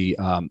agency.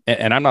 And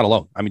I'm not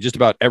alone. I mean, just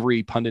about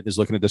every pundit is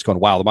looking at this going,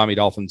 wow, the Miami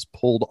Dolphins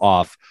pulled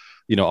off,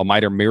 a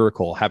minor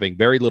miracle, having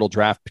very little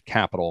draft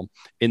capital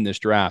in this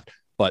draft,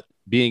 but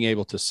being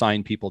able to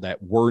sign people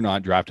that were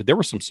not drafted. There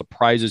were some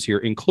surprises here,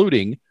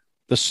 including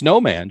the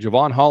snowman,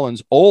 Javon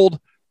Holland's old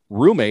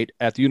roommate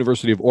at the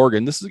University of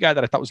Oregon. This is a guy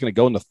that I thought was going to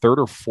go in the 3rd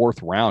or 4th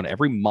round.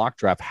 Every mock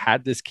draft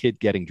had this kid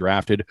getting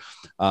drafted.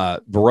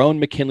 Verone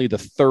McKinley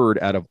III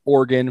out of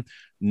Oregon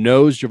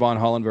knows Javon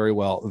Holland very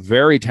well.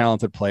 Very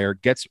talented player,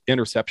 gets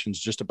interceptions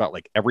just about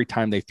like every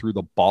time they threw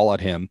the ball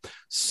at him.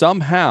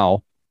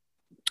 Somehow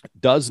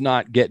does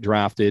not get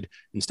drafted.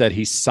 Instead,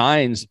 he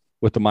signs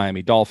with the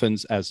Miami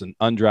Dolphins as an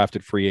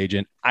undrafted free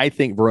agent. I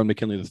think Verone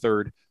McKinley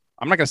III,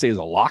 I'm not going to say is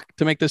a lock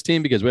to make this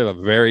team because we have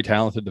a very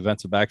talented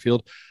defensive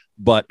backfield.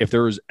 But if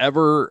there was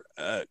ever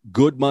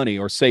good money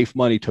or safe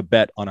money to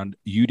bet on a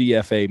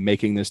UDFA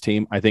making this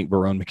team, I think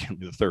Verone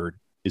McKinley III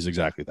is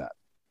exactly that.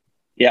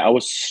 Yeah, I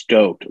was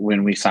stoked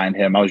when we signed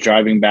him. I was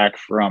driving back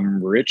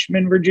from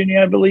Richmond,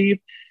 Virginia, I believe,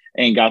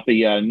 and got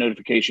the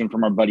notification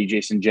from our buddy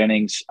Jason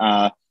Jennings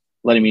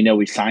letting me know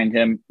we signed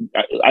him.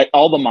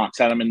 All the mocks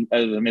had him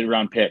as a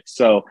mid-round pick.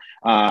 So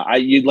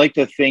you'd like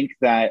to think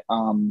that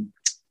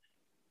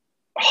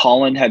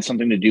Holland had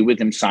something to do with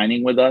him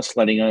signing with us,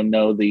 letting him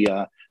know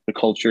the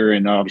culture,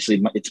 and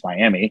obviously it's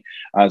Miami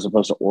as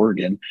opposed to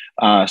Oregon.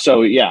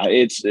 So yeah,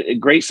 it's a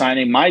great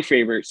signing. My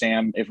favorite,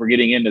 Sam, if we're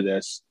getting into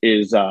this,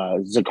 is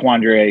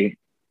Zaquandre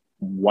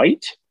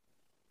White.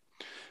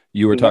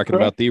 You were talking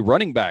about the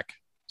running back,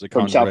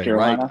 Zaquandre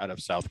White out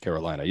of South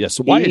Carolina. Yes.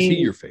 So why is he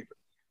your favorite?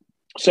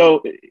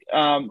 So,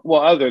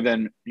 well, other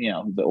than,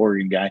 the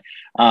Oregon guy,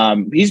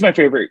 he's my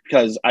favorite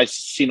because I've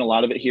seen a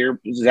lot of it here.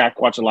 Zach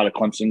watched a lot of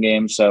Clemson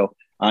games. So,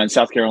 and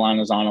South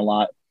Carolina's on a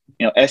lot.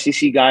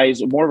 SEC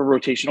guys, more of a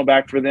rotational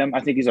back for them. I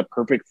think he's a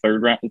perfect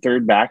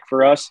third back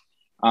for us.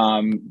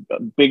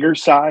 Bigger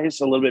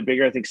size, a little bit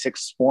bigger. I think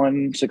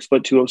 6'1", 6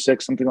 foot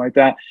 206, something like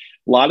that.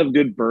 A lot of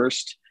good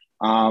burst.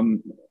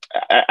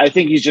 I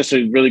think he's just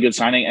a really good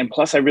signing. And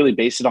plus I really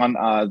base it on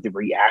the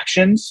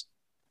reactions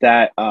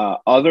that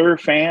other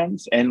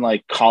fans and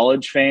like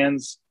college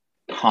fans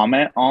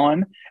comment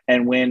on.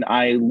 And when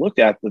I looked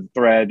at the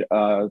thread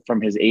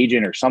from his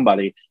agent or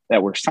somebody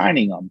that were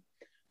signing him,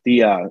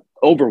 the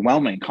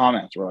overwhelming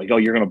comments were like, oh,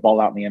 you're going to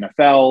ball out in the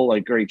NFL.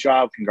 Like, great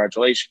job.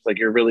 Congratulations. Like,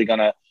 you're really going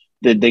to,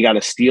 they got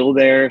a steal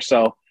there.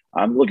 So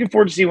I'm looking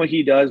forward to seeing what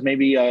he does.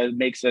 Maybe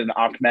makes an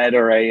Ahmed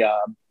or a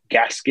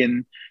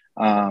Gaskin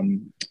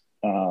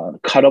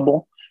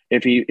cuttable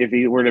if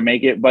he were to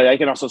make it. But I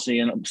can also see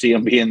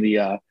him being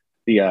the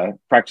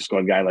practice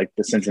squad guy, like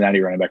the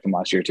Cincinnati running back from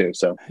last year too.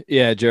 So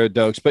yeah, Jared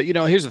Dokes. But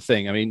here's the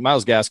thing. I mean,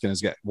 Myles Gaskin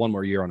has got one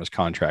more year on his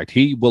contract.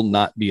 He will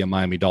not be a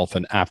Miami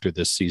Dolphin after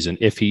this season,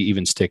 if he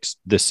even sticks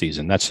this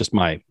season. That's just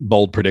my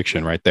bold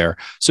prediction right there.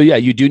 So yeah,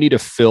 you do need to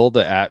fill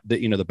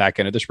the back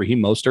end of this. Raheem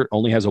Mostert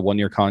only has a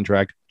 1-year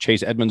contract.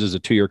 Chase Edmonds is a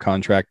 2-year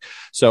contract.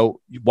 So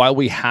while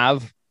we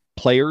have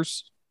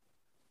players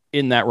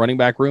in that running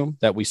back room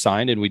that we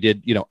signed and we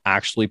did,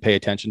 actually pay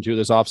attention to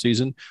this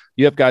offseason,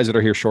 you have guys that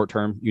are here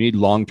short-term. You need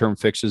long-term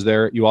fixes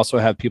there. You also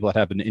have people that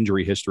have an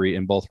injury history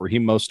in both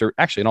Raheem Mostert,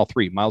 actually in all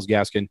three, Myles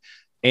Gaskin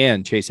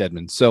and Chase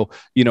Edmonds. So,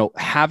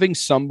 having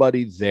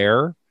somebody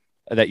there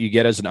that you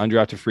get as an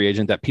undrafted free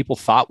agent that people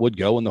thought would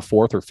go in the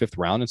 4th or 5th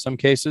round in some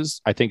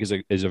cases, I think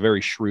is a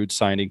very shrewd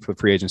signing for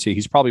free agency.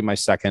 He's probably my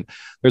second.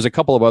 There's a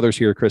couple of others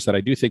here, Chris, that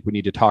I do think we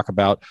need to talk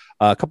about.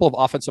 A couple of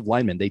offensive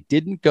linemen. They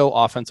didn't go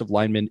offensive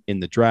linemen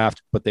in the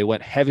draft, but they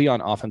went heavy on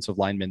offensive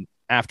linemen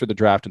after the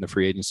draft in the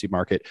free agency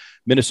market.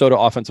 Minnesota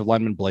offensive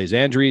lineman Blaise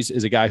Andries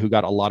is a guy who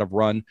got a lot of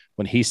run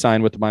when he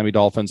signed with the Miami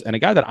Dolphins, and a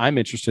guy that I'm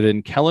interested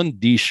in, Kellen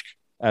Diesch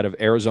out of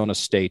Arizona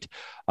State,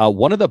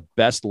 one of the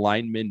best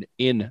linemen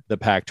in the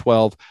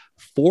Pac-12,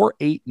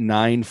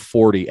 4'8",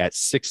 40 at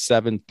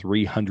 6'7",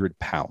 300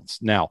 pounds.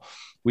 Now,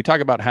 we talk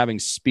about having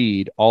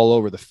speed all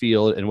over the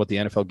field and what the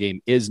NFL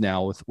game is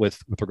now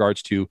with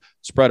regards to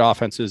spread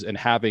offenses and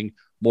having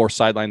more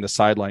sideline to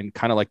sideline,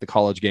 kind of like the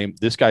college game.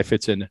 This guy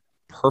fits in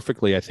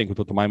perfectly, I think, with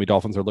what the Miami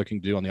Dolphins are looking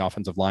to do on the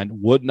offensive line.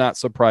 Would not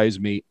surprise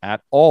me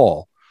at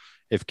all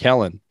if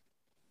Kellen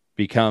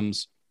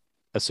becomes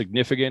a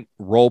significant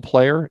role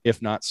player,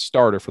 if not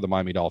starter, for the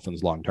Miami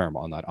Dolphins long-term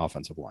on that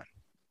offensive line.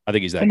 I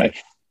think he's that good.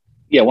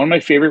 Yeah, one of my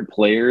favorite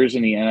players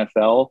in the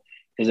NFL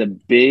is a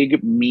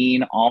big,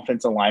 mean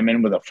offensive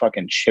lineman with a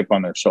fucking chip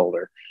on their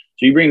shoulder.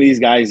 So you bring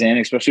these guys in,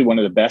 especially one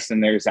of the best in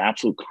their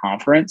absolute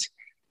conference,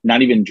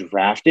 not even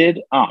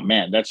drafted. Oh,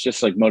 man, that's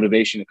just like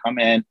motivation to come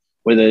in,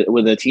 with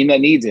a team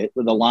that needs it,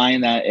 with a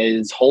line that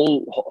is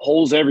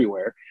holes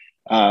everywhere,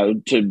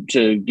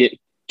 to get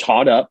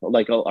taught up,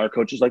 like our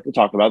coaches like to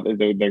talk about.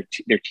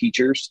 They're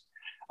teachers.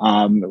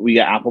 We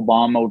got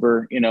Applebaum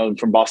over,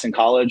 from Boston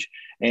College,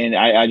 and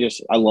I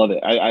love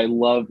it. I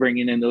love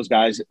bringing in those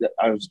guys.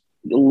 I was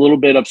a little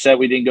bit upset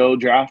we didn't go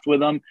draft with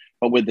them,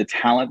 but with the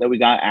talent that we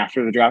got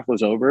after the draft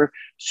was over,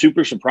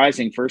 super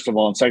surprising, first of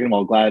all, and second of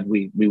all, glad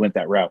we went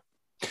that route.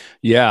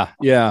 Yeah.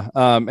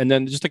 And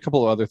then just a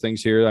couple of other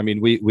things here. I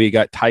mean, we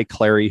got Ty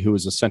Clary, who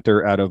is a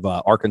center out of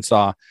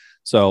Arkansas.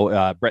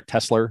 So Brett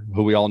Tessler,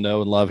 who we all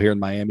know and love here in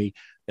Miami,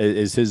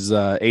 is his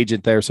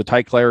agent there. So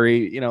Ty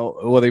Clary,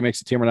 whether he makes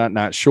the team or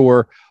not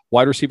sure.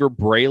 Wide receiver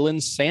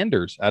Braylon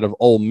Sanders out of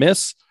Ole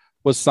Miss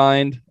was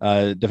signed.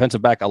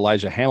 Defensive back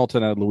Elijah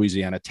Hamilton out of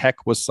Louisiana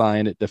Tech was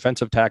signed.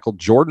 Defensive tackle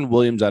Jordan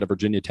Williams out of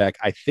Virginia Tech.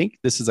 I think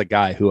this is a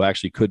guy who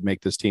actually could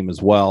make this team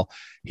as well.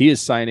 He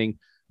is signing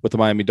with the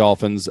Miami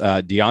Dolphins.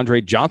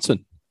 DeAndre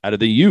Johnson out of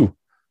the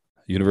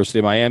University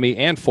of Miami,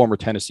 and former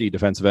Tennessee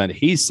defensive end.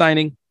 He's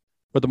signing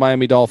with the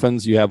Miami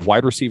Dolphins. You have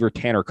wide receiver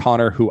Tanner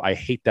Connor, who I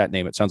hate that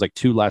name. It sounds like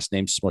two last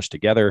names smushed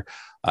together,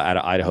 out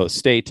of Idaho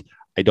State.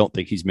 I don't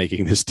think he's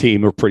making this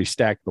team. We're pretty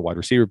stacked at the wide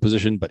receiver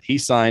position, but he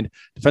signed.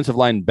 Defensive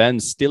line Ben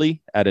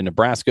Stille out of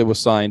Nebraska was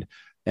signed.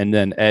 And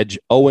then edge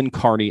Owen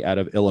Carney out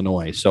of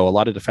Illinois. So a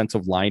lot of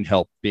defensive line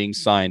help being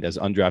signed as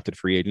undrafted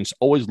free agents,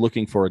 always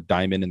looking for a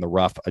diamond in the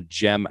rough, a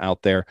gem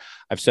out there.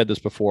 I've said this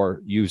before.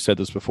 You've said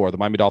this before. The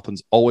Miami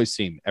Dolphins always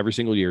seem every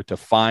single year to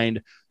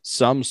find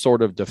some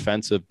sort of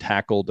defensive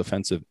tackle,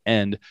 defensive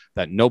end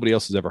that nobody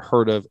else has ever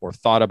heard of or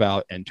thought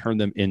about and turn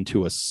them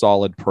into a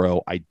solid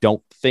pro. I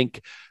don't think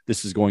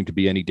this is going to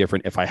be any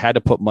different. If I had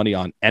to put money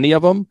on any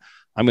of them,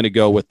 I'm going to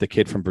go with the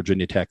kid from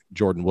Virginia Tech,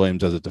 Jordan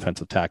Williams, as a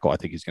defensive tackle. I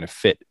think he's going to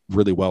fit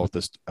really well with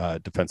this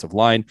defensive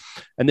line.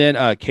 And then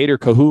Kader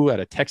Kohou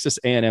out of Texas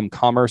A&M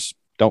Commerce.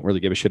 Don't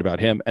really give a shit about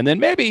him. And then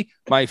maybe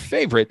my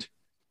favorite,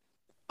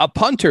 a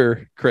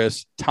punter,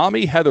 Chris,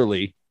 Tommy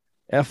Heatherly,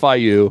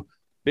 FIU,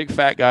 big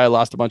fat guy,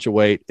 lost a bunch of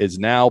weight, is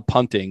now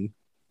punting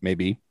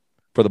maybe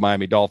for the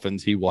Miami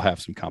Dolphins. He will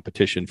have some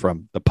competition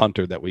from the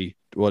punter that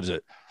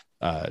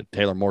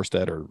Taylor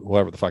Morstead or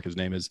whoever the fuck his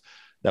name is,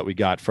 that we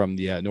got from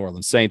the New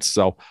Orleans Saints.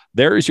 So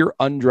there is your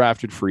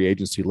undrafted free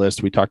agency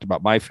list. We talked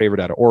about my favorite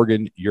out of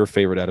Oregon, your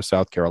favorite out of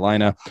South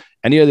Carolina.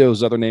 Any of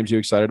those other names you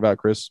excited about,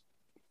 Chris?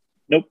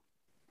 Nope.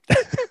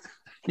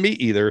 Me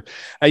either.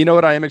 You know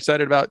what I am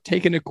excited about?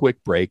 Taking a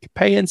quick break,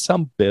 paying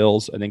some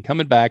bills, and then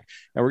coming back,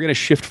 and we're going to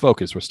shift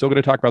focus. We're still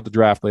going to talk about the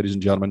draft, ladies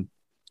and gentlemen.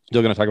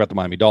 Still going to talk about the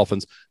Miami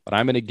Dolphins, but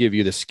I'm going to give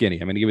you the skinny.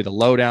 I'm going to give you the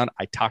lowdown.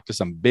 I talked to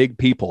some big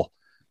people,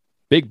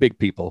 big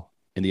people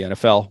in the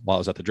NFL while I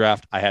was at the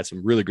draft. I had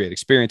some really great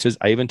experiences.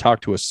 I even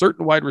talked to a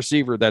certain wide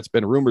receiver that's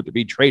been rumored to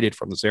be traded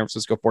from the San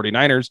Francisco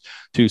 49ers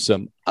to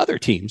some other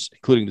teams,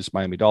 including this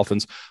Miami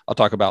Dolphins. I'll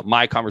talk about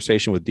my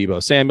conversation with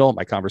Deebo Samuel,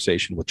 my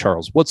conversation with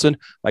Charles Woodson,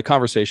 my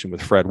conversation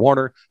with Fred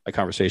Warner, my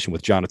conversation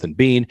with Jonathan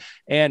Bean,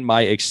 and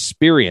my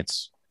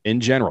experience in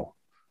general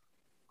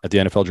at the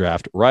NFL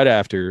draft right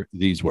after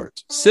these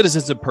words.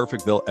 Citizens of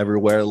Perfectville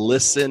everywhere,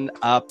 listen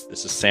up.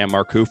 This is Sam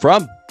Marcoux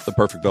from the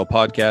Perfectville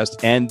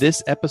Podcast, and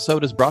this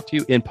episode is brought to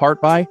you in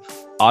part by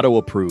Auto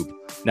Approve.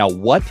 Now,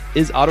 what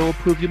is Auto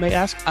Approve, you may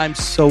ask? I'm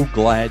so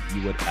glad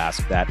you would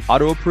ask that.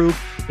 Auto Approve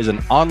is an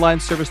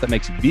online service that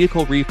makes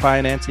vehicle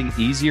refinancing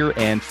easier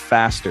and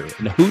faster.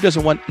 And who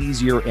doesn't want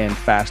easier and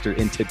faster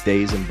in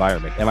today's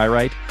environment? Am I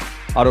right?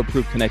 Auto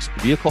Approve connects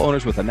vehicle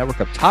owners with a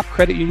network of top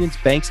credit unions,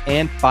 banks,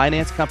 and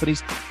finance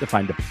companies to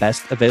find the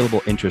best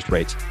available interest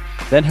rates.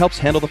 Then helps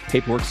handle the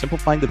paperwork,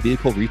 simplifying the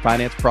vehicle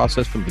refinance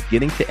process from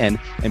beginning to end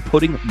and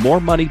putting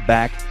more money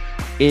back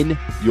in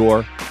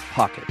your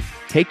pocket.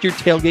 Take your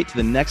tailgate to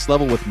the next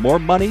level with more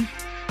money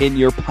in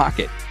your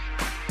pocket.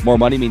 More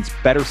money means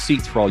better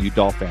seats for all you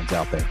Dolph fans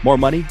out there. More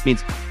money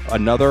means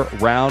another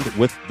round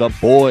with the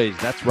boys.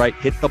 That's right.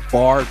 Hit the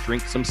bar,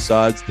 drink some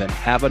suds, then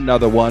have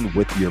another one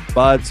with your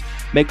buds.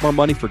 Make more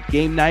money for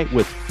game night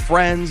with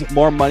friends.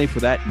 More money for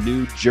that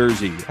new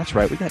jersey. That's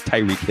right. We got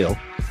Tyreek Hill.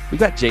 We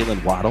got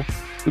Jalen Waddle.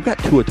 We've got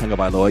Tua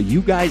Tagovailoa.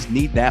 You guys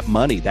need that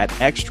money, that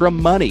extra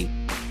money.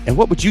 And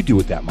what would you do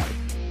with that money?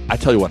 I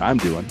tell you what I'm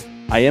doing.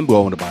 I am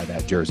going to buy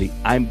that jersey.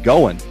 I'm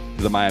going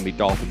to the Miami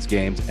Dolphins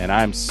games, and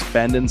I'm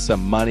spending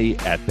some money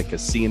at the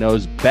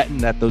casinos, betting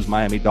that those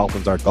Miami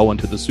Dolphins are going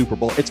to the Super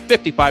Bowl. It's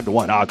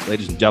 55-1 odds,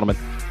 ladies and gentlemen.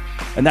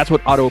 And that's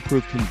what Auto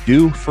Approve can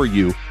do for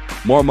you.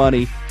 More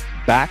money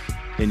back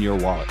in your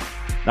wallet.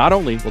 Not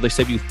only will they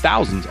save you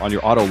thousands on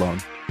your auto loan,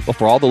 but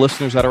for all the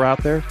listeners that are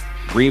out there,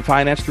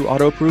 refinance through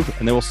Auto Approve,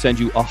 and they will send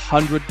you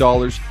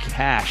 $100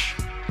 cash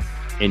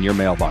in your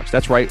mailbox.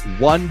 That's right,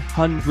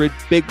 100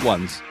 big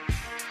ones,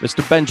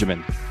 Mr.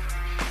 Benjamin,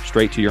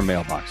 straight to your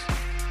mailbox.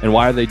 And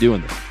why are they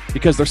doing this?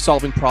 Because they're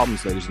solving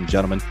problems, ladies and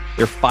gentlemen.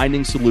 They're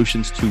finding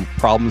solutions to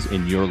problems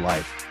in your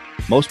life.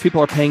 Most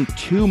people are paying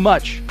too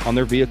much on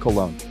their vehicle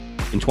loan.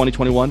 In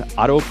 2021,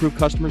 Auto Approve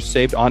customers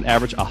saved on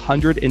average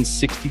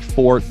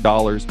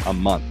 $164 a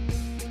month.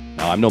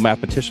 Now, I'm no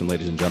mathematician,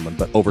 ladies and gentlemen,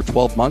 but over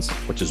 12 months,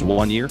 which is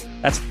 1 year,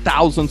 that's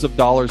thousands of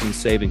dollars in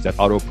savings that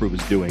Auto Approve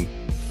is doing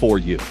for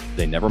you.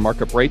 They never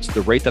mark up rates. The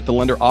rate that the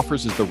lender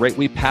offers is the rate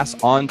we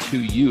pass on to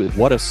you.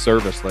 What a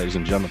service, ladies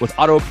and gentlemen. With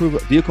Auto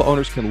Approve, vehicle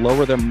owners can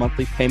lower their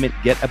monthly payment,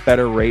 get a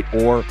better rate,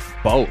 or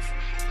both.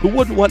 Who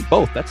wouldn't want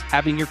both? That's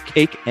having your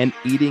cake and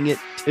eating it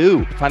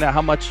too. To find out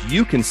how much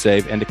you can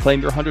save and to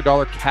claim your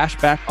 $100 cash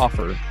back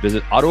offer,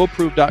 visit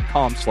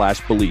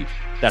autoapprove.com/believe.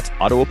 That's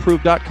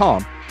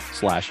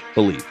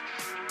autoapprove.com/believe.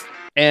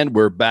 And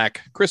we're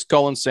back. Chris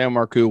Cullen, Sam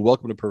Marcoux,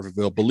 welcome to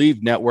Perfectville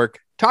Believe Network.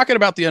 Talking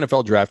about the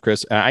NFL draft,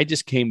 Chris. I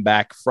just came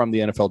back from the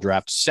NFL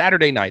draft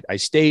Saturday night. I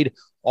stayed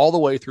all the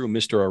way through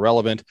Mr.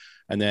 Irrelevant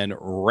and then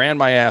ran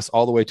my ass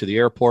all the way to the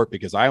airport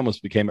because I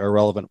almost became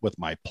irrelevant with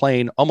my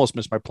plane, almost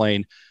missed my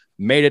plane,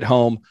 made it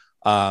home.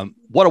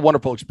 What a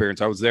wonderful experience.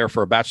 I was there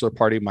for a bachelor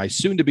party. My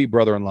soon-to-be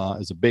brother-in-law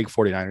is a big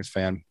 49ers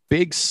fan,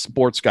 big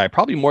sports guy,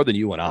 probably more than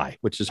you and I,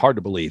 which is hard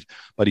to believe,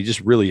 but he just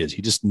really is.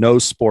 He just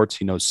knows sports.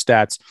 He knows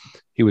stats.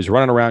 He was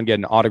running around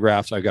getting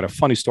autographs. I've got a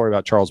funny story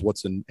about Charles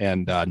Woodson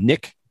and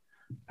Nick,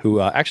 who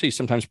actually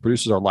sometimes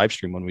produces our live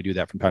stream when we do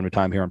that from time to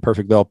time here on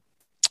Perfectville.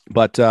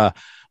 But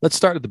let's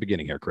start at the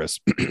beginning here, Chris.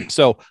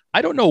 So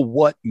I don't know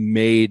what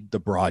made the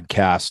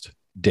broadcast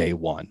day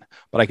one,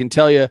 but I can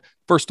tell you,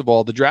 first of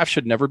all, the draft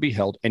should never be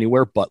held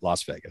anywhere but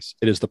Las Vegas.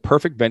 It is the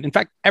perfect venue. In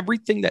fact,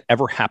 everything that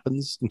ever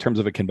happens in terms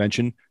of a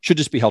convention should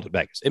just be held at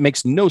Vegas. It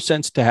makes no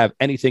sense to have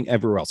anything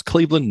everywhere else.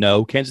 Cleveland,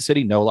 no. Kansas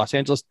City, no. Los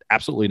Angeles,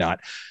 absolutely not.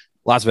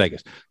 Las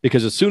Vegas,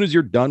 because as soon as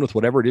you're done with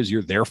whatever it is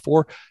you're there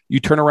for,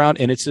 you turn around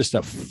and it's just a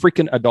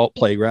freaking adult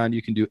playground.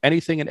 You can do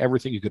anything and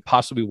everything you could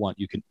possibly want.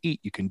 You can eat,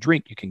 you can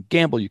drink, you can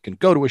gamble, you can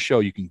go to a show,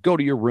 you can go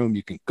to your room,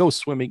 you can go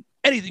swimming,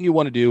 anything you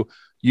want to do,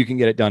 you can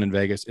get it done in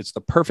Vegas. It's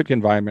the perfect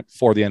environment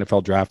for the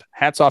NFL draft.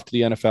 Hats off to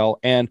the NFL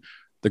and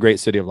the great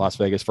city of Las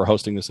Vegas for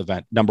hosting this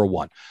event. Number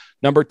one.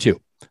 Number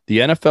two, the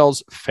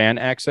NFL's fan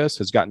access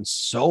has gotten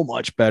so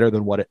much better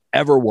than what it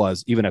ever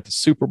was, even at the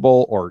Super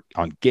Bowl or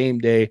on game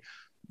day.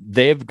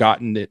 They've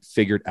gotten it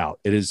figured out.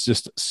 It is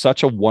just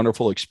such a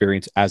wonderful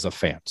experience as a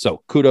fan.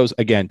 So kudos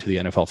again to the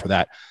NFL for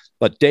that.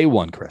 But day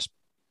one, Chris.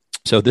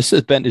 So this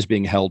event is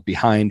being held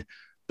behind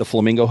the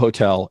Flamingo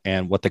Hotel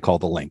and what they call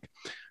the Link.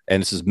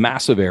 And this is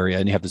massive area.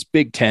 And you have this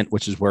big tent,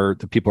 which is where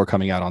the people are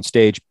coming out on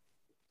stage.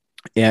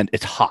 And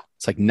it's hot.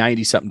 It's like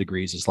 90 something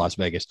degrees. It's Las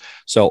Vegas.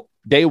 So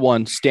day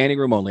one, standing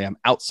room only. I'm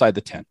outside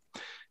the tent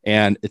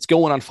and it's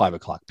going on 5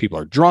 o'clock. People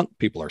are drunk.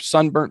 People are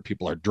sunburnt.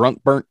 People are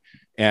drunk burnt.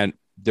 And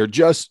they're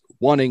just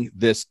wanting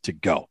this to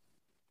go.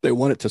 They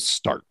want it to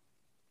start.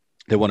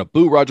 They want to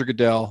boo Roger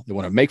Goodell. They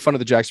want to make fun of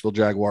the Jacksonville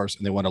Jaguars,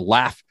 and they want to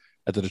laugh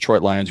at the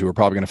Detroit Lions, who were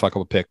probably going to fuck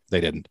up a pick.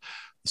 They didn't.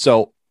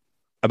 So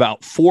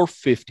about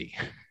 4:50,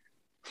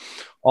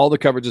 all the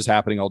coverage is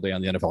happening all day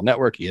on the NFL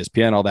Network,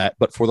 ESPN, all that.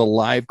 But for the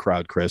live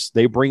crowd, Chris,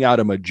 they bring out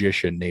a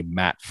magician named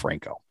Matt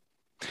Franco.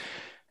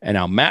 And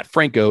now Matt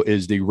Franco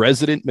is the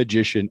resident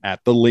magician at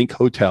the Link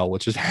Hotel,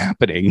 which is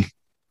happening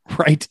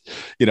right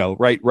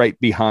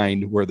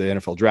behind where the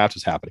NFL draft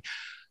is happening.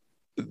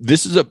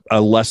 This is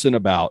a lesson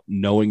about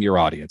knowing your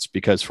audience,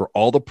 because for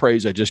all the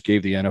praise I just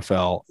gave the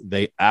NFL,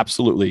 they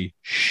absolutely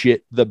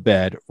shit the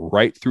bed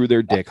right through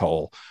their dick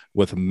hole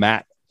with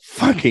Matt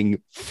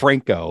fucking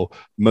Franco,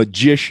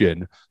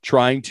 magician,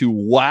 trying to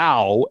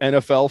wow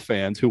NFL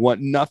fans who want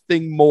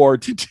nothing more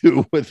to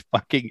do with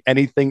fucking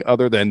anything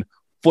other than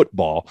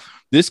football.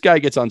 This guy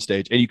gets on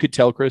stage, and you could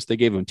tell, Chris, they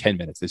gave him 10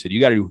 minutes. They said, you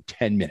got to do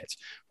 10 minutes.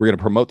 We're going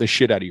to promote the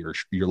shit out of your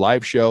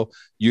live show.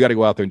 You got to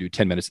go out there and do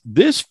 10 minutes.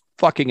 This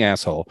fucking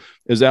asshole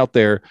is out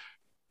there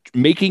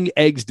making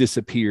eggs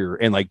disappear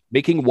and like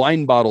making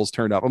wine bottles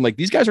turn up. I'm like,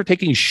 these guys are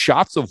taking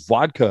shots of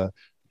vodka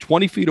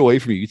 20 feet away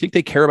from you. You think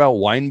they care about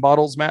wine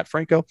bottles, Matt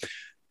Franco?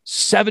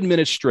 7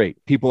 minutes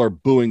straight, people are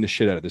booing the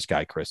shit out of this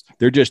guy, Chris.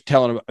 They're just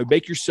telling him,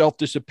 make yourself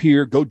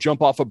disappear, go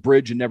jump off a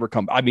bridge and never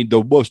come. I mean,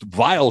 the most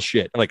vile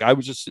shit. Like, I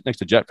was just sitting next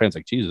to Jet fans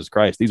like, Jesus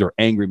Christ, these are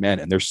angry men.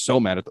 And they're so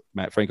mad at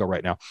Matt Franco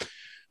right now.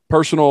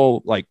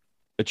 Personal, like,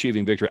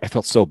 achieving victory. I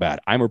felt so bad.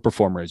 I'm a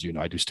performer, as you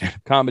know. I do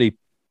stand-up comedy.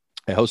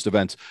 I host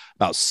events.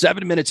 About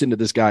 7 minutes into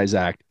this guy's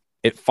act,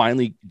 it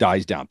finally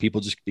dies down.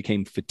 People just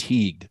became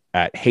fatigued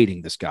at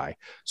hating this guy.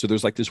 So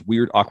there's like this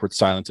weird, awkward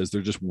silence as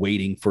they're just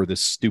waiting for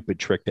this stupid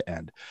trick to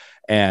end.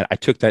 And I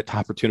took that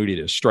opportunity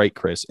to strike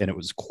Chris, and it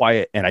was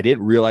quiet. And I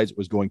didn't realize it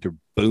was going to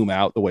boom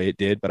out the way it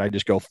did, but I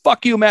just go,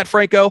 fuck you, Matt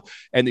Franco.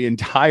 And the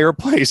entire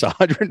place,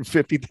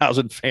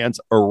 150,000 fans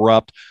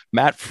erupt.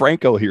 Matt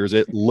Franco hears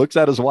it, looks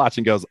at his watch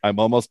and goes, I'm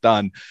almost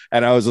done.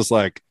 And I was just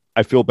like,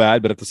 I feel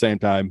bad, but at the same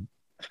time,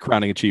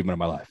 crowning achievement of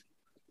my life.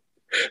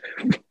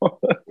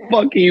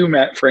 Fuck you,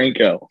 Matt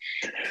Franco.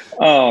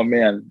 Oh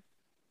man,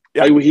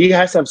 yeah. He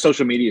has to have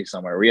social media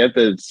somewhere. We have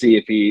to see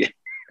if he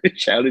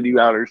shouted you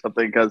out or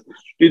something, because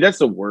dude, that's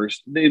the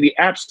worst. The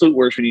absolute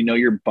worst, when you know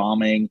you're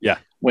bombing. Yeah.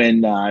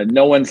 When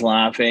no one's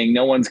laughing,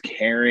 no one's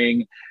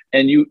caring,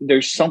 and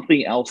there's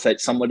something else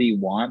that somebody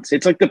wants.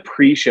 It's like the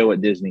pre-show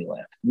at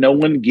Disneyland. No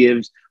one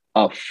gives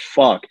a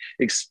fuck,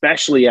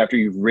 especially after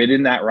you've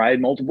ridden that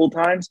ride multiple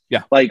times.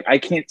 Yeah. Like, I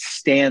can't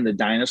stand the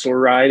dinosaur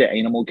ride at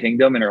Animal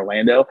Kingdom in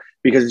Orlando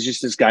because it's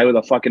just this guy with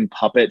a fucking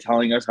puppet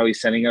telling us how he's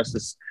sending us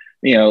this,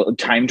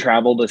 time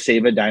travel to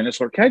save a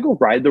dinosaur. Can I go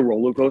ride the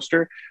roller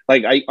coaster?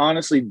 Like, I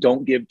honestly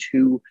don't give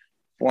two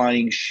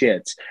flying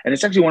shits. And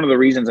it's actually one of the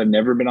reasons I've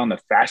never been on the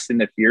Fast and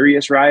the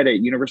Furious ride at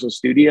Universal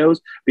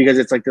Studios, because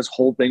it's like this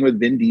whole thing with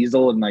Vin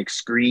Diesel and like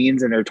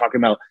screens, and they're talking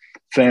about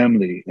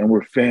family, and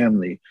we're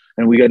family,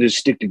 and we got to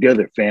stick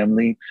together,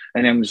 family.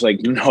 And I'm just like,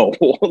 no,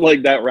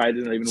 like that ride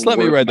isn't even. Just let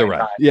me ride the ride.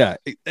 Time. Yeah,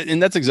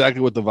 and that's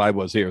exactly what the vibe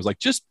was here. It was like,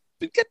 just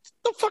get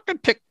the fucking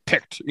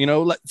picked.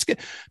 Let's get.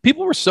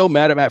 People were so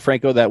mad at Matt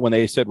Franco that when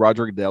they said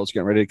Roger Goodell was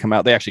getting ready to come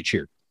out, they actually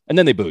cheered. And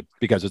then they booed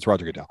because it's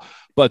Roger Goodell.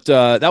 But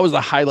that was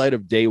the highlight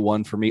of day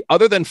one for me.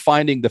 Other than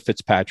finding the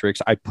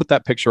Fitzpatricks, I put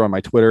that picture on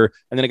my Twitter,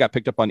 and then it got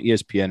picked up on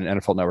ESPN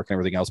and NFL Network and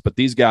everything else. But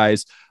these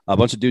guys, a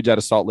bunch of dudes out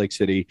of Salt Lake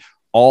City,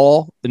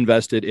 all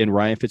invested in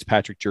Ryan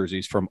Fitzpatrick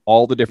jerseys from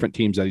all the different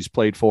teams that he's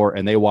played for.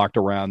 And they walked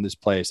around this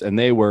place, and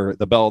they were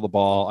the belle of the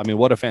ball. I mean,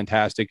 what a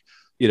fantastic,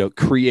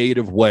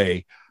 creative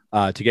way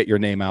to get your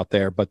name out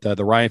there. But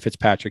the Ryan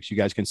Fitzpatricks, you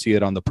guys can see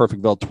it on the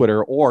Perfectville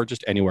Twitter or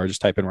just anywhere.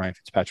 Just type in Ryan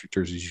Fitzpatrick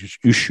jerseys.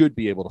 You should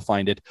be able to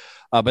find it.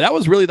 But that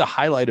was really the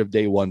highlight of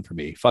day one for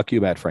me. Fuck you,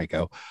 Matt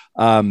Franco.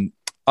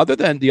 Other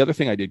than the other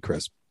thing I did,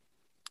 Chris,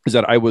 is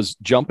that I was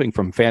jumping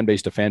from fan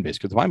base to fan base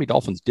because the Miami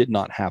Dolphins did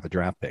not have a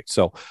draft pick.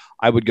 So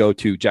I would go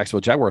to Jacksonville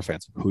Jaguars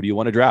fans. Who do you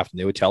want to draft? And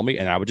they would tell me,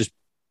 and I would just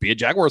be a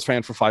Jaguars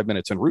fan for 5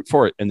 minutes and root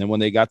for it. And then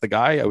when they got the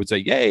guy, I would say,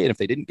 yay. And if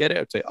they didn't get it,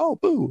 I'd say, oh,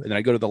 boo. And then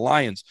I'd go to the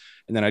Lions,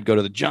 and then I'd go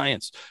to the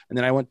Giants. And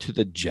then I went to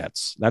the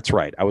Jets. That's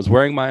right. I was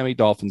wearing Miami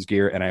Dolphins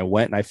gear, and I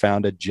went and I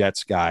found a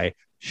Jets guy.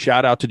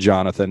 Shout out to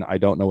Jonathan. I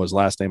don't know his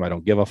last name. I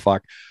don't give a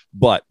fuck.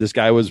 But this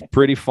guy was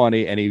pretty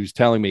funny. And he was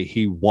telling me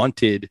he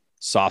wanted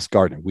Sauce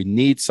Gardner. We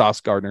need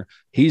Sauce Gardner.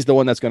 He's the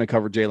one that's going to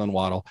cover Jalen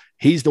Waddle.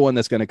 He's the one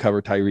that's going to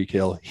cover Tyreek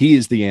Hill. He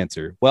is the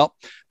answer. Well,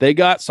 they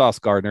got Sauce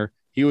Gardner.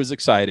 He was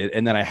excited.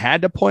 And then I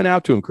had to point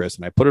out to him, Chris,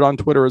 and I put it on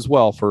Twitter as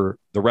well for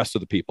the rest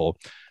of the people.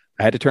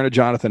 I had to turn to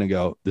Jonathan and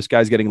go, this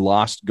guy's getting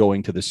lost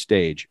going to the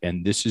stage.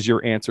 And this is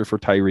your answer for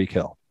Tyreek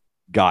Hill.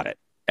 Got it.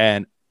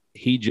 And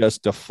he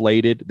just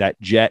deflated.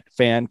 That Jet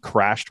fan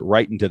crashed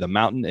right into the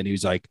mountain. And he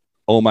was like,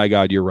 oh my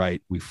God, you're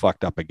right. We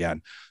fucked up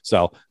again.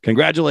 So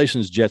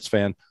congratulations, Jets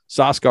fan.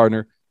 Sauce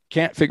Gardner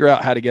can't figure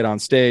out how to get on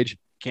stage.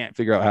 Can't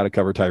figure out how to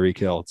cover Tyreek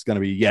Hill. It's going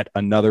to be yet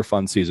another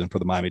fun season for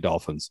the Miami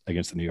Dolphins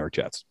against the New York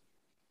Jets.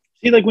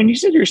 See, like when you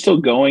said you're still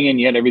going and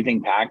you had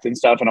everything packed and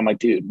stuff, and I'm like,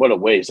 dude, what a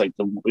waste. Like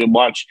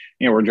watch,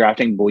 we're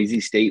drafting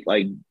Boise State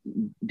like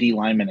D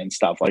linemen and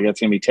stuff. Like that's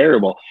gonna be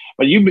terrible.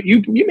 But you made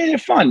it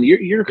fun.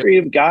 You're a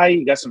creative guy.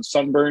 You got some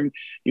sunburn.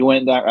 You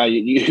went that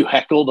you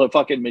heckled a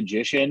fucking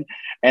magician,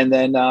 and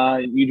then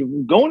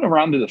you going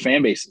around to the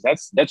fan bases.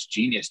 That's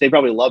genius. They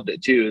probably loved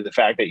it too. The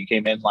fact that you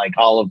came in like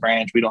Olive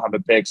Branch. We don't have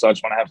a pick, so I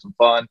just want to have some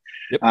fun.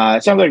 Yep.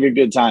 It sounds like a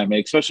good time,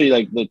 especially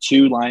like the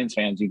two Lions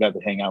fans you got to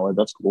hang out with.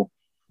 That's cool.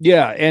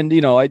 Yeah, and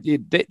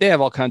they have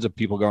all kinds of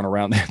people going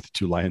around. The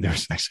two Lions.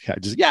 There's actually,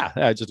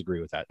 I just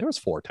agree with that. There was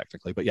four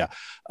technically, but yeah.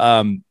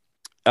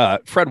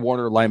 Fred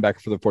Warner, linebacker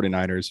for the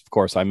 49ers. Of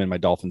course, I'm in my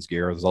Dolphins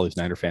gear. There's all these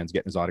Niner fans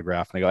getting his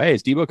autograph, and I go, "Hey,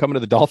 is Debo coming to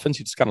the Dolphins?"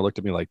 He just kind of looked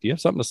at me like, "Do you have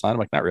something to sign?" I'm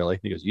like, "Not really."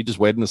 He goes, "You just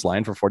waited in this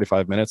line for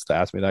 45 minutes to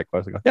ask me that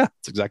question?" I go, "Yeah,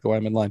 that's exactly why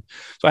I'm in line."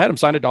 So I had him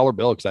sign a $1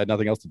 bill because I had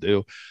nothing else to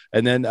do,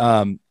 and then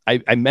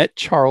I met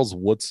Charles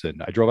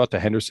Woodson. I drove out to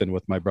Henderson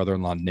with my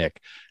brother-in-law, Nick,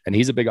 and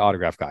he's a big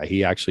autograph guy.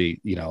 He actually,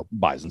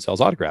 buys and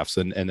sells autographs,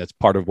 and that's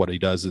part of what he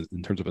does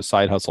in terms of a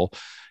side hustle.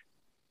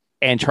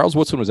 And Charles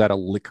Woodson was at a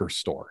liquor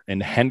store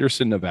in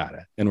Henderson,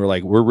 Nevada. And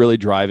we're really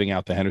driving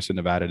out to Henderson,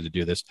 Nevada to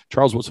do this.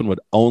 Charles Woodson would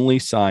only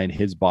sign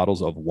his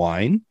bottles of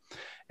wine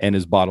and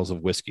his bottles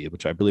of whiskey,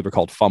 which I believe are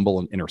called Fumble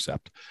and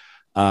Intercept.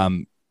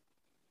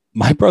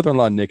 My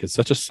brother-in-law, Nick, is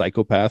such a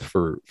psychopath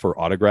for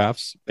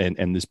autographs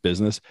and this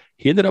business.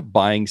 He ended up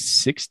buying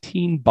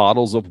 16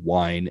 bottles of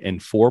wine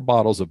and 4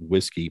 bottles of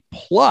whiskey,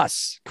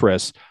 plus,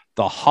 Chris,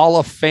 the Hall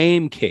of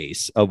Fame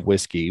case of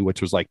whiskey, which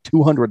was like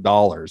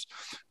 $200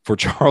 for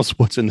Charles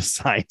Woodson to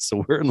sign.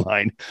 So we're in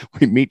line.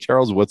 We meet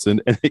Charles Woodson,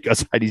 and he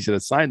goes, "I need you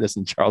to sign this."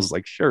 And Charles is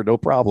like, "Sure, no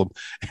problem."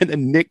 And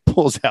then Nick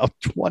pulls out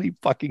 20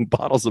 fucking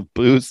bottles of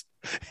booze.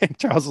 And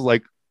Charles is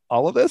like,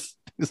 "All of this?"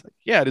 He's like,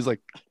 "Yeah." And he's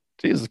like,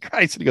 "Jesus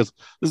Christ." And he goes,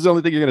 "This is the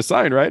only thing you're going to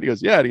sign, right?" He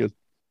goes, "Yeah." And he goes,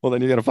 "Well,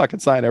 then you're going to fucking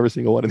sign every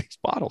single one of these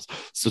bottles."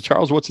 So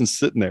Charles Woodson's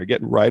sitting there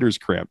getting writer's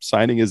cramp,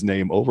 signing his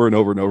name over and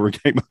over and over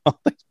again on all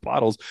these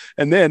bottles.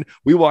 And then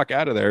we walk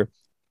out of there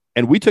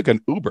and we took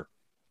an Uber.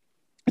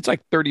 It's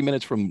like 30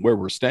 minutes from where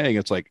we're staying.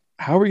 It's like,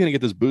 how are we going to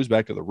get this booze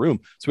back to the room?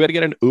 So we had to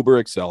get an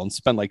Uber XL and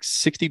spend like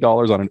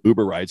 $60 on an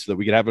Uber ride so that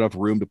we could have enough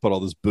room to put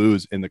all this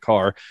booze in the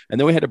car. And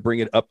then we had to bring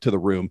it up to the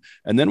room.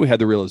 And then we had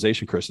the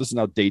realization, Chris, this is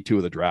now day 2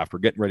 of the draft. We're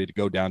getting ready to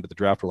go down to the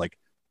draft. We're like,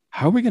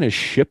 how are we going to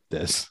ship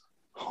this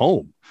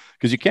home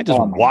because you can't just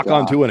walk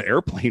onto an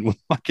airplane with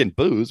fucking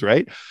booze,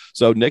 right?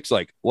 So Nick's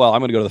like, well, I'm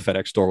going to go to the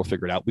FedEx store. We'll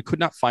figure it out. We could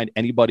not find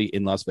anybody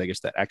in Las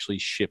Vegas that actually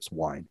ships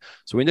wine.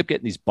 So we end up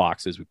getting these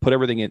boxes. We put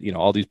everything in,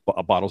 all these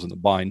bottles in the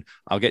wine.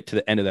 I'll get to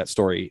the end of that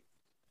story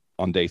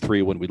on day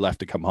 3 when we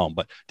left to come home.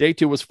 But day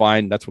 2 was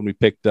fine. That's when we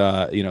picked,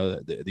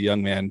 the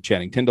young man,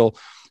 Channing Tindall.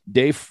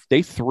 Day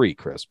 3,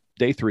 Chris,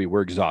 day 3,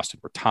 we're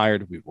exhausted. We're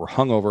tired. We're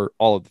hungover,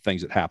 all of the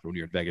things that happen when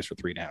you're in Vegas for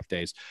 3.5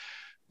 days.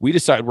 We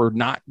decided we're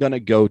not going to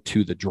go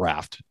to the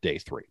draft day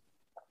 3.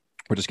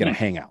 We're just going to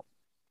hang out.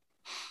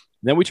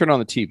 Then we turn on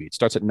the TV. It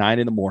starts at 9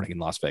 a.m. in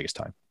Las Vegas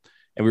time.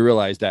 And we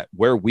realized that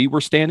where we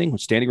were standing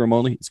room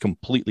only, it's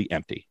completely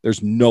empty.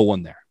 There's no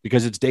one there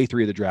because it's day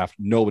 3 of the draft.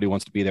 Nobody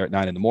wants to be there at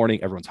 9 a.m.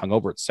 Everyone's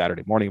hungover. It's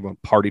Saturday morning. Everyone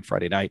partied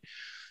Friday night.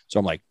 So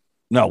I'm like,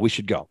 no, we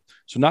should go.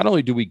 So not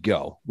only do we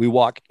go, we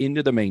walk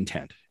into the main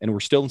tent and we're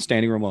still in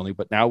standing room only,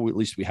 but now at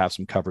least we have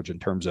some coverage in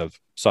terms of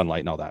sunlight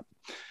and all that.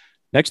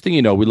 Next thing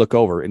you know, we look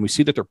over and we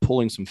see that they're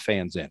pulling some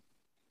fans in.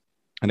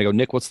 And I go,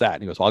 Nick, what's that?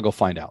 And he goes, well, I'll go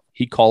find out.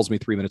 He calls me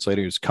 3 minutes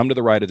later. He goes, come to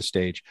the right of the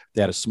stage.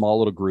 They had a small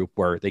little group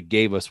where they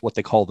gave us what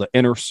they call the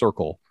inner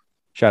circle.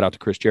 Shout out to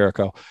Chris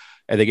Jericho.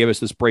 And they gave us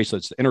this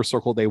bracelet. It's the inner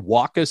circle. They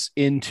walk us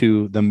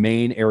into the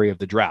main area of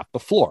the draft, the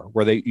floor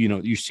where they,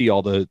 you see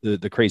all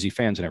the crazy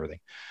fans and everything.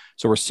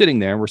 So we're sitting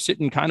there and we're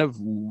sitting kind of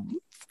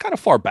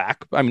far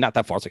back. I mean, not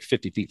that far. It's like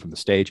 50 feet from the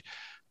stage.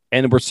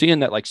 And we're seeing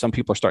that like some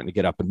people are starting to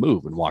get up and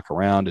move and walk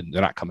around and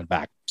they're not coming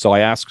back. So I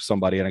ask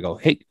somebody and I go,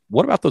 hey,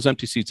 what about those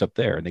empty seats up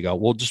there? And they go,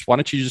 well, why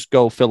don't you just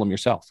go fill them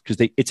yourself?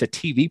 Because it's a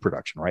TV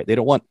production, right? They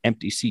don't want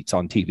empty seats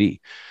on TV.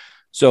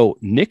 So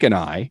Nick and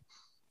I,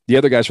 the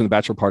other guys from the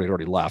bachelor party had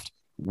already left.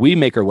 We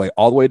make our way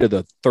all the way to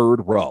the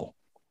 3rd row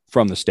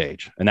from the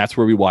stage. And that's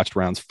where we watched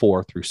rounds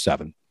 4 through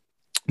 7.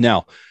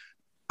 Now,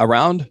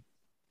 around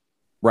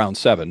round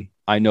 7,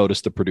 I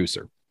noticed the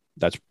producer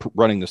that's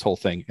running this whole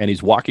thing. And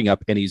he's walking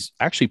up and he's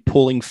actually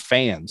pulling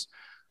fans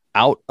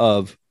out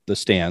of the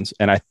stands.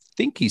 And I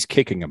think he's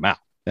kicking them out.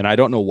 And I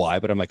don't know why,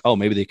 but I'm like, oh,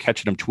 maybe they're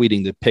catching him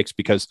tweeting the picks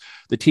because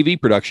the TV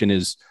production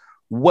is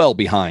well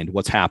behind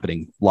what's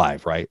happening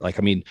live, right? Like,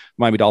 I mean,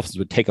 Miami Dolphins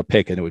would take a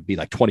pick and it would be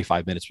like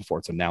 25 minutes before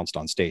it's announced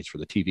on stage for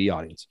the TV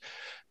audience.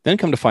 Then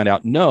come to find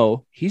out,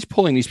 no, he's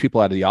pulling these people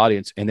out of the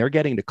audience and they're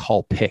getting to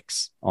call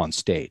picks on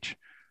stage.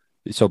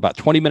 So about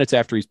 20 minutes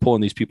after he's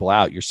pulling these people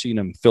out, you're seeing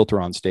him filter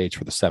on stage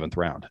for the 7th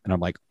round. And I'm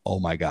like, oh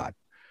my God,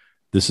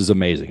 this is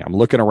amazing. I'm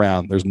looking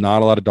around. There's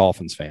not a lot of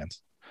Dolphins fans.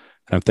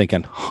 And I'm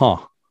thinking,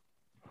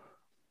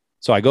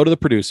 So I go to the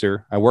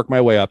producer, I work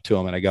my way up to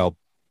him and I go,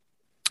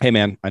 hey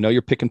man, I know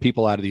you're picking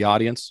people out of the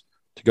audience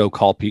to go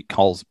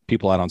calls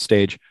people out on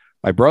stage.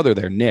 My brother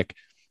there, Nick,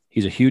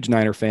 he's a huge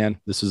Niner fan.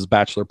 This is his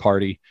bachelor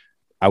party.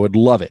 I would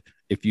love it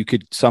if you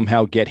could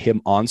somehow get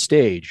him on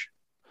stage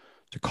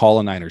to call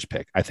a Niners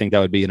pick. I think that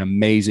would be an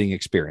amazing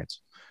experience.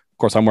 Of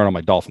course, I'm wearing all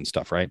my Dolphin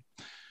stuff, right?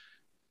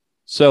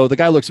 So the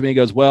guy looks at me and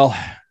goes, well,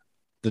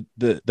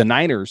 the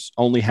Niners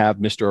only have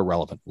Mr.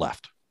 Irrelevant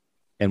left.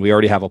 And we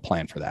already have a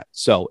plan for that.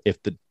 So if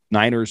the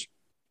Niners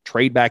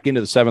trade back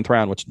into the 7th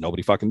round, which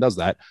nobody fucking does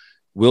that,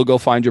 we'll go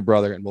find your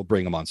brother and we'll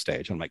bring him on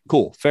stage. I'm like,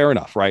 cool, fair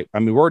enough, right? I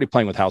mean, we're already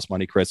playing with house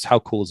money, Chris. How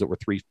cool is it?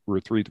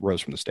 We're three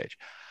rows from the stage.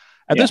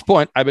 At this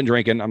point, I've been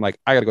drinking. I'm like,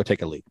 I got to go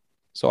take a leak.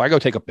 So I go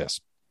take a piss.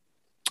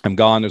 I'm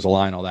gone. There's a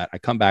line, all that. I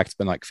come back. It's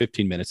been like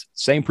 15 minutes.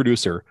 Same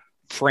producer,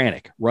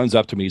 frantic, runs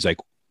up to me. He's like,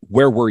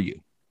 where were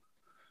you?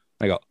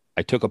 I go,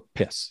 I took a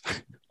piss.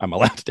 I'm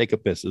allowed to take a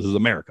piss. This is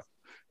America,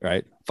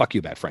 right? Fuck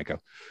you, Matt Franco.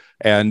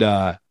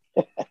 And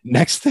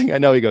next thing I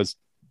know, he goes,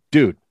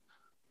 dude,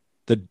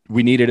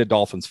 we needed a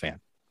Dolphins fan.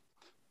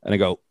 And I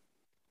go,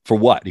 for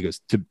what? He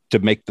goes, to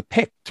make the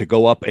pick, to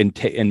go up and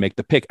make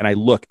the pick. And I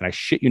look, and I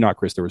shit you not,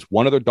 Chris, there was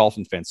one other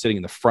Dolphins fan sitting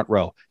in the front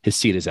row. His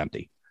seat is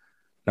empty.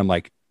 And I'm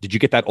like, did you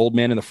get that old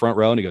man in the front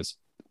row? And he goes,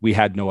 we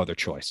had no other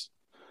choice.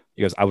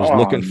 He goes, I was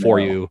looking for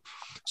you.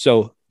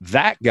 So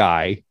that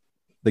guy,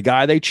 the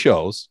guy they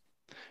chose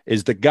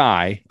is the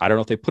guy, I don't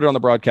know if they put it on the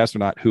broadcast or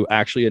not, who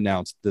actually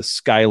announced the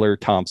Skylar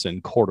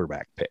Thompson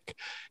quarterback pick.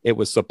 It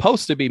was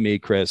supposed to be me,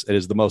 Chris. It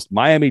is the most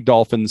Miami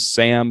Dolphins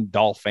Sam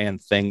Dolphin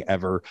thing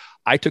ever.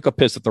 I took a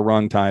piss at the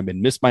wrong time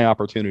and missed my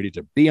opportunity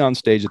to be on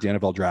stage at the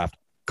NFL draft,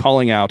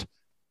 calling out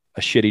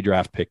a shitty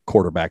draft pick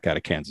quarterback out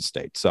of Kansas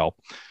State. So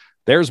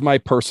there's my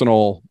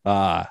personal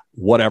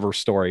whatever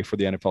story for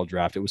the NFL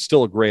draft. It was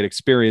still a great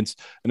experience.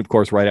 And of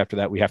course, right after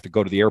that, we have to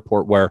go to the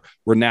airport where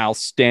we're now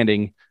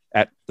standing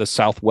at the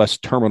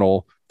Southwest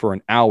terminal for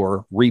an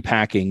hour,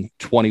 repacking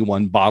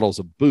 21 bottles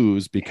of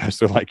booze because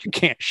they're like, you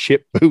can't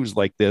ship booze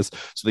like this.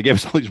 So they gave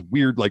us all these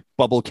weird like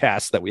bubble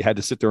casts that we had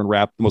to sit there and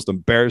wrap. The most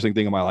embarrassing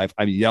thing in my life.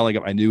 I'm yelling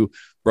at my new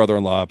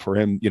brother-in-law for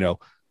him,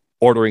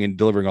 ordering and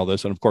delivering all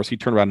this. And of course he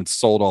turned around and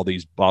sold all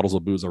these bottles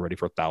of booze already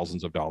for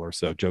thousands of dollars.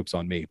 So joke's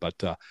on me,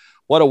 but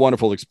what a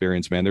wonderful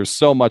experience, man. There's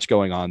so much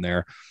going on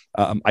there.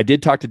 I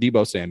did talk to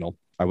Deebo Samuel.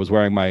 I was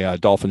wearing my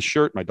Dolphins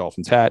shirt, my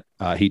Dolphins hat.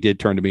 He did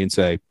turn to me and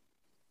say,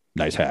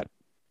 nice hat.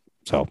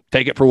 So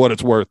take it for what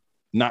it's worth.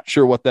 Not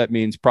sure what that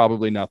means.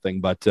 Probably nothing,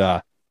 but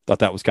thought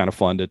that was kind of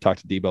fun to talk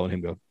to Deebo and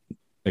him go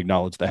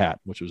acknowledge the hat,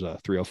 which was a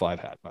 305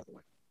 hat, by the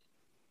way.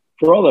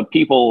 For all the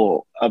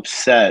people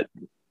upset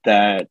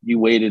that you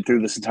waited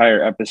through this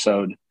entire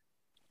episode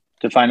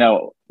to find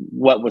out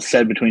what was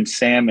said between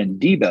Sam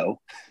and Debo,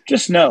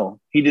 just know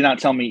he did not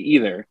tell me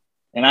either.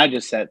 And I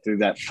just sat through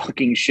that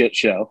fucking shit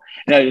show.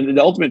 Now,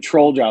 the ultimate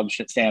troll job,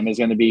 Sam, is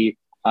going to be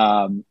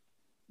the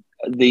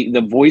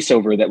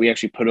voiceover that we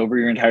actually put over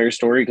your entire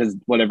story, because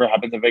whatever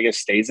happens in Vegas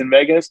stays in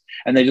Vegas,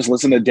 and they just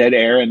listen to dead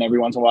air, and every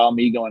once in a while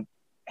me going,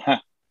 huh,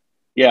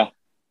 yeah,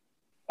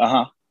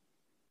 uh-huh,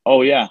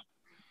 oh yeah,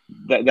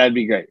 that'd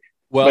be great.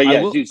 Well, but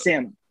yeah, dude,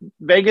 Sam,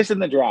 Vegas in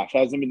the draft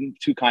hasn't been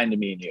too kind to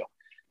me and you,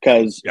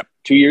 because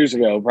 2 years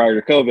ago, prior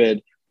to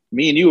COVID,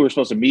 me and you were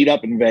supposed to meet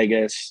up in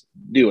Vegas,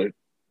 do a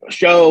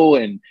show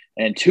and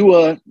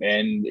Tua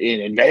and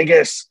in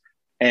Vegas,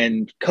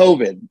 and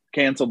COVID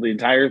canceled the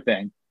entire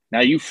thing. Now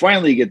you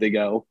finally get to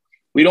go.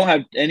 We don't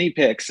have any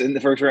picks in the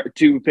first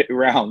two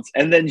rounds,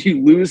 and then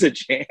you lose a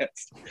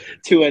chance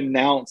to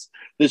announce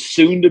the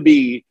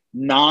soon-to-be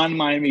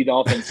non-Miami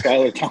Dolphins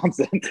Skylar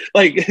Thompson.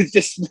 Like, it's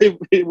just,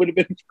 it would have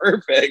been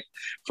perfect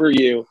for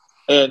you.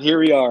 And here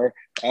we are.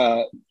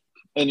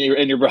 And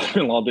your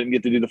brother-in-law didn't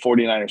get to do the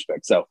 49ers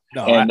pick. So,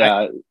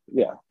 no,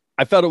 yeah.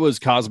 I felt it was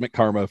cosmic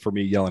karma for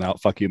me yelling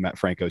out, fuck you, Matt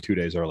Franco, 2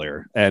 days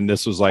earlier. And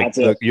this was like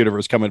the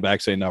universe coming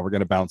back saying, no, we're going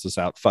to bounce this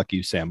out. Fuck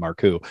you, Sam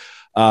Marcoux.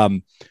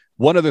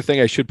 One other thing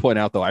I should point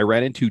out, though, I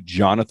ran into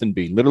Jonathan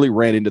Bean, literally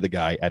ran into the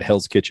guy at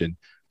Hell's Kitchen.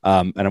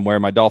 And I'm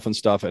wearing my Dolphins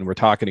stuff, and we're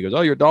talking. He goes,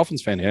 oh, you're a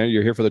Dolphins fan. Yeah,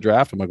 you're here for the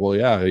draft. I'm like, well,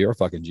 yeah, you're a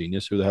fucking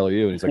genius. Who the hell are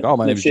you? And he's like, oh,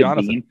 my name is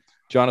Jonathan.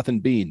 Jonathan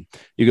Bean.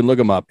 You can look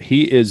him up.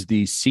 He is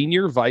the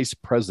senior vice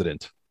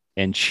president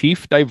and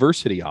chief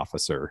diversity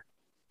officer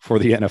for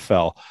the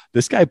NFL.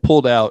 This guy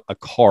pulled out a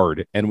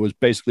card and was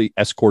basically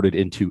escorted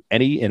into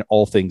any and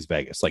all things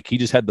Vegas. Like, he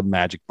just had the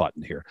magic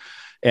button here.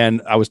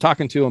 And I was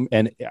talking to him,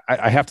 and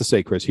I have to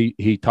say, Chris,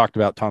 he talked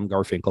about Tom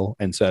Garfinkel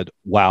and said,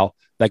 wow,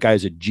 that guy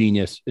is a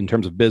genius in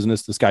terms of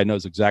business. This guy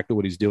knows exactly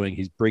what he's doing.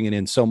 He's bringing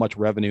in so much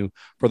revenue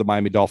for the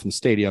Miami Dolphins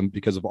Stadium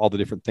because of all the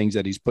different things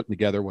that he's putting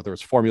together, whether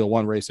it's Formula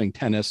One racing,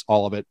 tennis,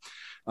 all of it.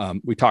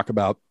 We talk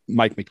about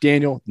Mike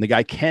McDaniel, and the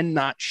guy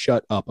cannot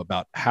shut up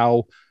about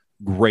how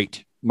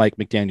great Mike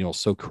McDaniel is.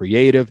 So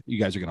creative. You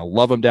guys are going to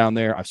love him down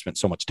there. I've spent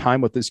so much time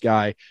with this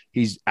guy.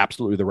 He's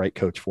absolutely the right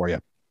coach for you.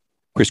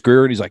 Chris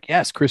Grier, and he's like,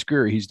 yes, Chris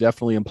Grier, he's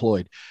definitely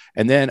employed.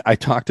 And then I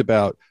talked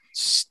about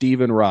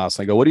Stephen Ross.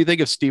 I go, what do you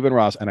think of Stephen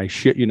Ross? And I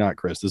shit you not,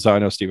 Chris, this is how I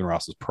know Stephen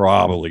Ross is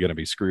probably going to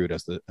be screwed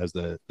as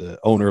the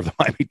owner of the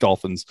Miami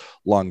Dolphins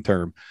long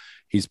term.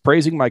 He's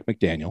praising Mike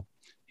McDaniel.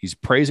 He's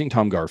praising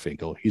Tom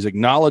Garfinkel. He's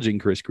acknowledging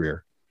Chris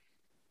Grier.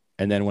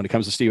 And then when it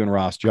comes to Stephen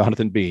Ross,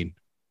 Jonathan Bean,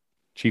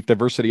 chief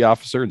diversity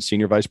officer and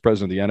senior vice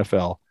president of the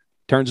NFL,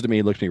 turns to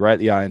me, looks me right in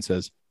the eye and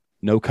says,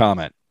 no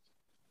comment.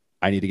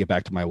 I need to get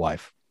back to my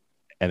wife.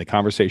 And the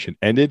conversation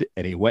ended,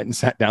 and he went and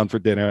sat down for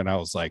dinner. And I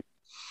was like,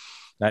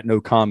 that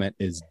no comment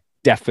is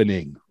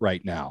deafening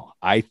right now.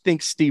 I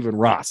think Stephen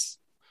Ross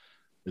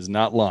is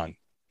not long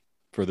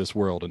for this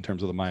world in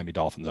terms of the Miami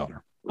Dolphins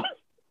owner.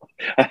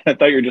 I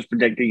thought you were just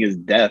predicting his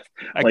death.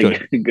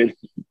 Good,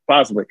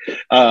 possibly.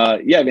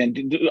 Yeah, man.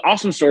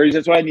 Awesome stories.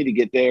 That's why I need to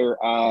get there.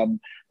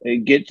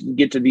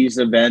 Get to these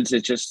events.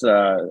 It's just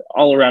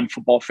all around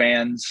football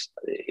fans.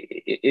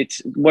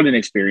 It's what an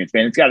experience,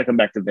 man. It's got to come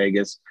back to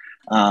Vegas.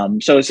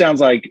 So it sounds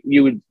like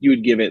you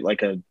would give it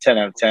like a 10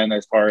 out of 10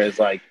 as far as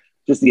like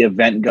just the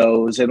event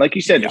goes. And like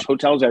you said, there's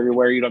hotels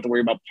everywhere. You don't have to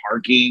worry about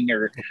parking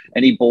or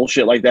any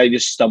bullshit like that. You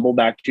just stumble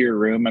back to your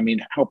room. I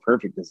mean, how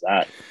perfect is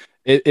that?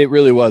 It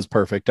really was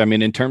perfect. I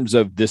mean, in terms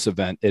of this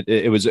event,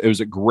 it was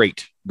a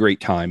great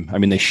time. I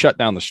mean, they shut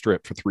down the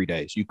strip for 3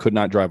 days. You could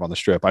not drive on the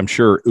strip. I'm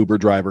sure Uber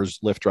drivers,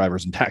 Lyft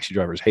drivers, and taxi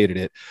drivers hated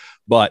it,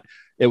 but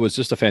it was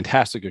just a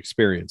fantastic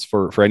experience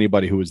for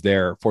anybody who was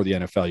there for the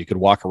NFL. You could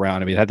walk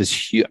around. I mean, it had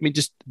this huge,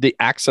 just the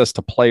access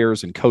to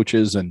players and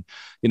coaches, and,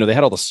 they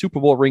had all the Super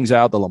Bowl rings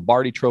out, the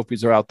Lombardi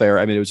trophies are out there.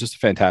 I mean, it was just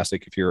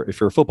fantastic. If you're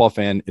a football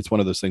fan, it's one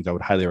of those things I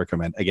would highly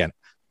recommend. Again,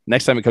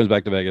 next time it comes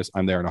back to Vegas,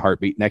 I'm there in a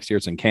heartbeat. Next year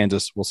it's in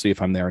Kansas. We'll see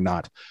if I'm there or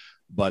not.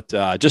 But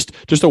just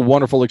a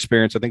wonderful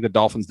experience. I think the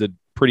Dolphins did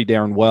pretty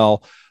darn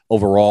well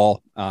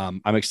overall.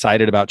 I'm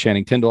excited about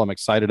Channing Tindall. I'm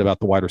excited about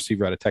the wide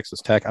receiver out of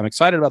Texas Tech. I'm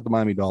excited about the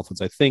Miami Dolphins.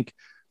 I think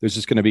there's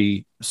just going to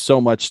be so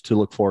much to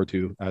look forward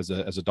to as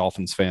a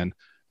Dolphins fan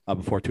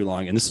before too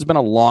long. And this has been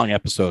a long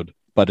episode,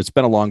 but it's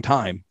been a long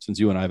time since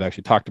you and I have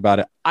actually talked about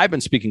it. I've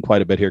been speaking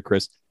quite a bit here,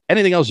 Chris.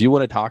 Anything else you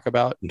want to talk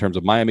about in terms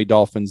of Miami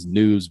Dolphins,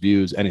 news,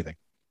 views, anything?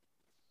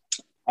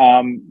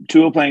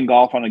 Tua playing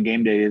golf on a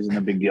game day isn't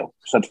a big deal.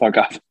 Shut the fuck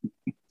up.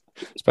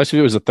 Especially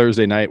if it was a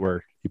Thursday night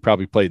where he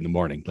probably played in the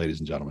morning, ladies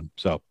and gentlemen.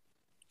 So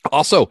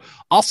also,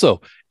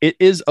 it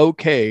is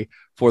okay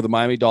for the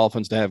Miami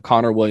Dolphins to have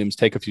Connor Williams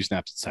take a few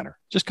snaps at center.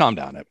 Just calm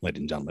down, ladies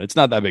and gentlemen. It's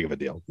not that big of a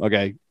deal.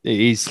 Okay.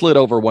 He slid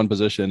over one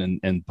position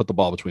and put the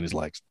ball between his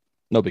legs.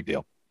 No big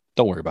deal.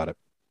 Don't worry about it.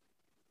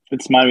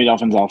 It's Miami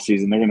Dolphins off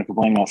season. They're going to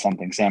complain about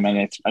something, Sam.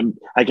 And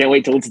I can't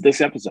wait till it's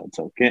this episode.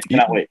 So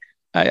cannot wait.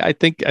 I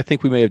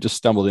think we may have just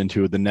stumbled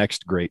into the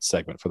next great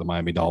segment for the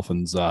Miami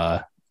Dolphins.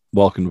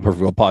 Welcome to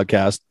Perfect World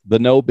Podcast, the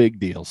no big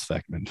deal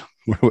segment.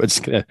 We're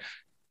just going to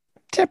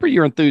temper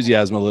your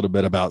enthusiasm a little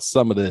bit about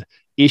some of the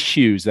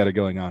issues that are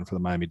going on for the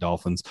Miami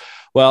Dolphins.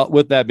 Well,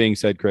 with that being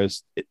said,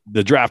 Chris,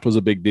 the draft was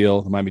a big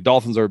deal. The Miami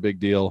Dolphins are a big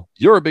deal.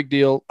 You're a big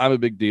deal. I'm a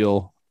big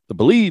deal. The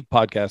Believe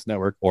Podcast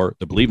Network, or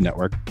the Believe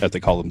Network, as they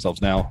call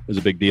themselves now, is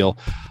a big deal.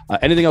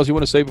 Anything else you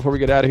want to say before we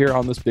get out of here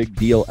on this big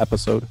deal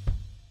episode?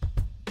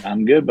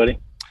 I'm good, buddy.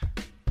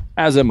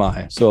 As am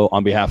I. So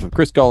on behalf of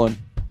Chris Cullen,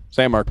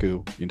 Sam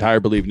Marcoux, the entire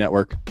Believe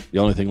Network, the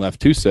only thing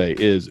left to say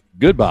is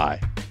goodbye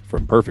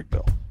from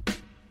Perfectville.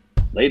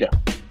 Later.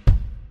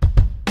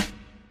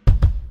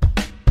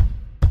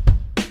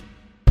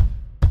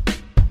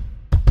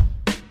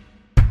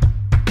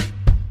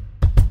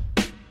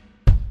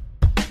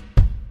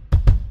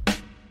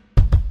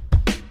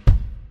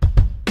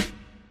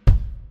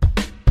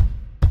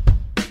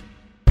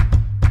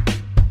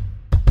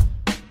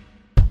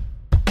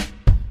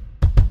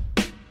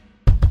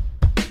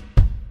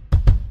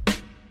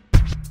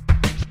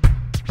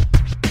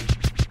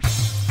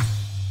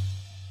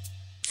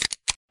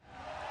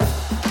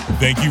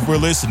 Thank you for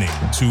listening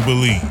to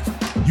Believe.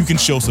 You can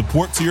show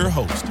support to your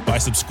host by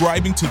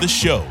subscribing to the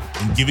show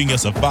and giving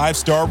us a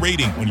 5-star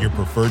rating on your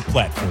preferred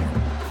platform.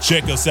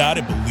 Check us out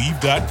at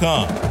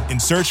Believe.com and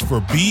search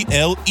for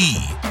BLEAV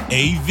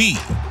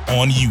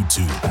on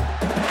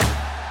YouTube.